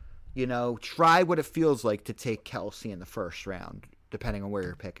players. Try what it feels like to take Kelsey in the 1st round, depending on where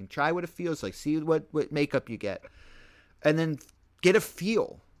you're picking. Try what it feels like. See what makeup you get. And then get a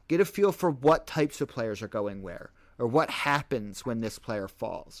feel. Get a feel for what types of players are going where, or what happens when this player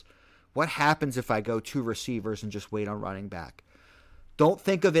falls. What happens if I go 2 receivers and just wait on running back? Don't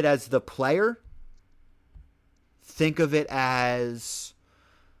think of it as the player. Think of it as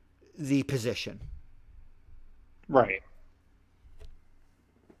the position. Right.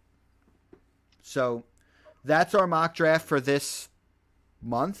 So that's our mock draft for this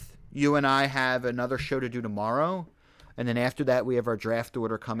month. You and I have another show to do tomorrow. And then after that, we have our draft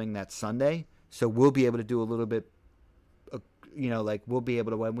order coming that Sunday. So we'll be able to do a little bit, we'll be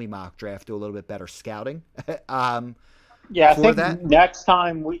able to, when we mock draft, do a little bit better scouting. I think that. Next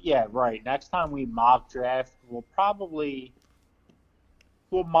time we mock draft, we'll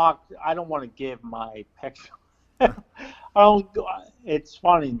mock. I don't want to give my pick. It's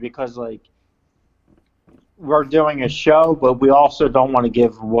funny because we're doing a show, but we also don't want to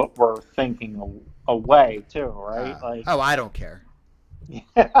give what we're thinking away too, right? I don't care.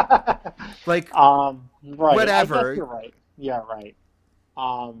 Right. Whatever. I guess you're right. Yeah, right.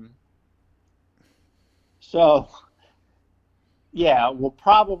 So, yeah, we'll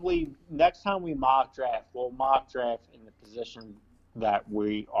probably next time we mock draft, we'll mock draft in the position that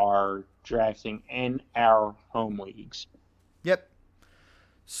we are drafting in our home leagues. Yep.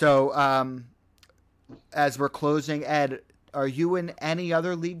 So, as we're closing, Ed, are you in any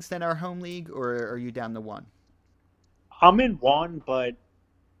other leagues than our home league, or are you down to 1? I'm in 1, but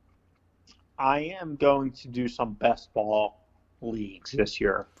I am going to do some best ball leagues this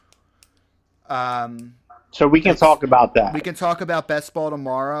year. So we can talk about that. We can talk about best ball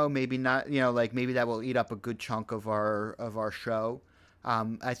tomorrow. Maybe not, maybe that will eat up a good chunk of our show.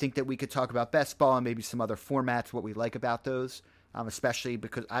 I think that we could talk about best ball and maybe some other formats, what we like about those. Especially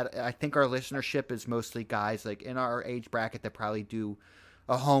because I think our listenership is mostly guys like in our age bracket that probably do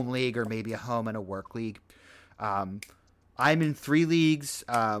a home league or maybe a home and a work league. I'm in 3 leagues.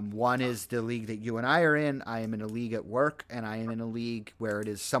 One is the league that you and I are in. I am in a league at work, and I am in a league where it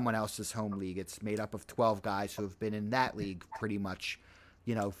is someone else's home league. It's made up of 12 guys who have been in that league pretty much,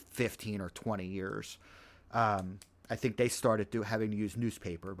 15 or 20 years. I think they started having to use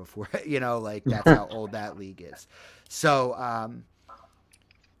newspaper before, that's how old that league is. So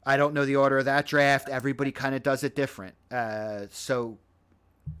I don't know the order of that draft. Everybody kind of does it different. So,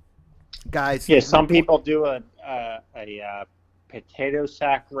 guys. Yeah, some people do a potato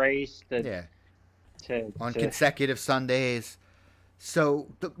sack race. On consecutive Sundays. So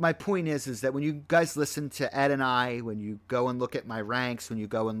my point is that when you guys listen to Ed and I, when you go and look at my ranks, when you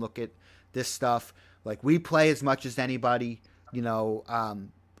go and look at this stuff, we play as much as anybody.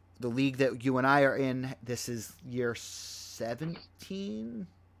 The league that you and I are in, this is year 17.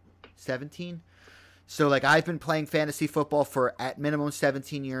 So I've been playing fantasy football for at minimum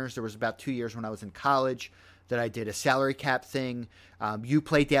 17 years. There was about 2 years when I was in college that I did a salary cap thing. You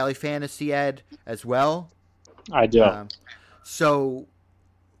play daily fantasy, Ed, as well. I do. So,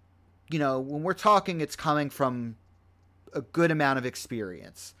 when we're talking, it's coming from a good amount of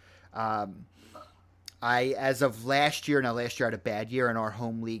experience. As of last year I had a bad year, and our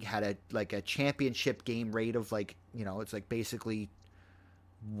home league had a championship game rate of it's like basically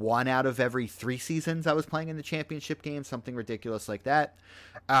 1 out of every 3 seasons I was playing in the championship game, something ridiculous like that.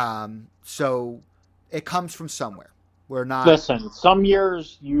 So it comes from somewhere. We're not. Listen, some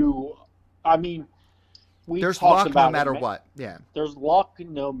years there's luck no matter what. Yeah. There's luck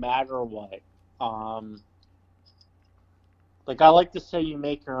no matter what. I like to say you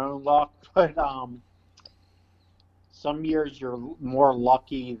make your own luck, but some years you're more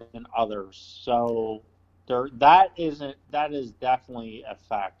lucky than others. So that is definitely a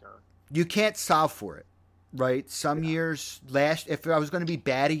factor. You can't solve for it, right? Some years, if I was going to be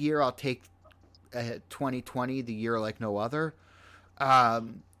bad a year, I'll take 2020, the year like no other.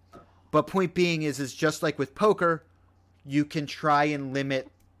 But point being is just like with poker, you can try and limit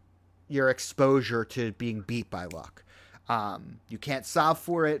your exposure to being beat by luck. You can't solve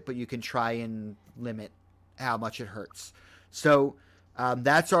for it, but you can try and limit how much it hurts. So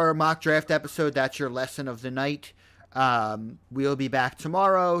that's our mock draft episode. That's your lesson of the night. We'll be back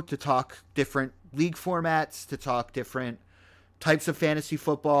tomorrow to talk different league formats, to talk different types of fantasy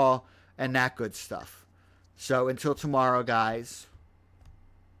football, and that good stuff. So until tomorrow, guys.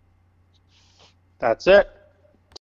 That's it.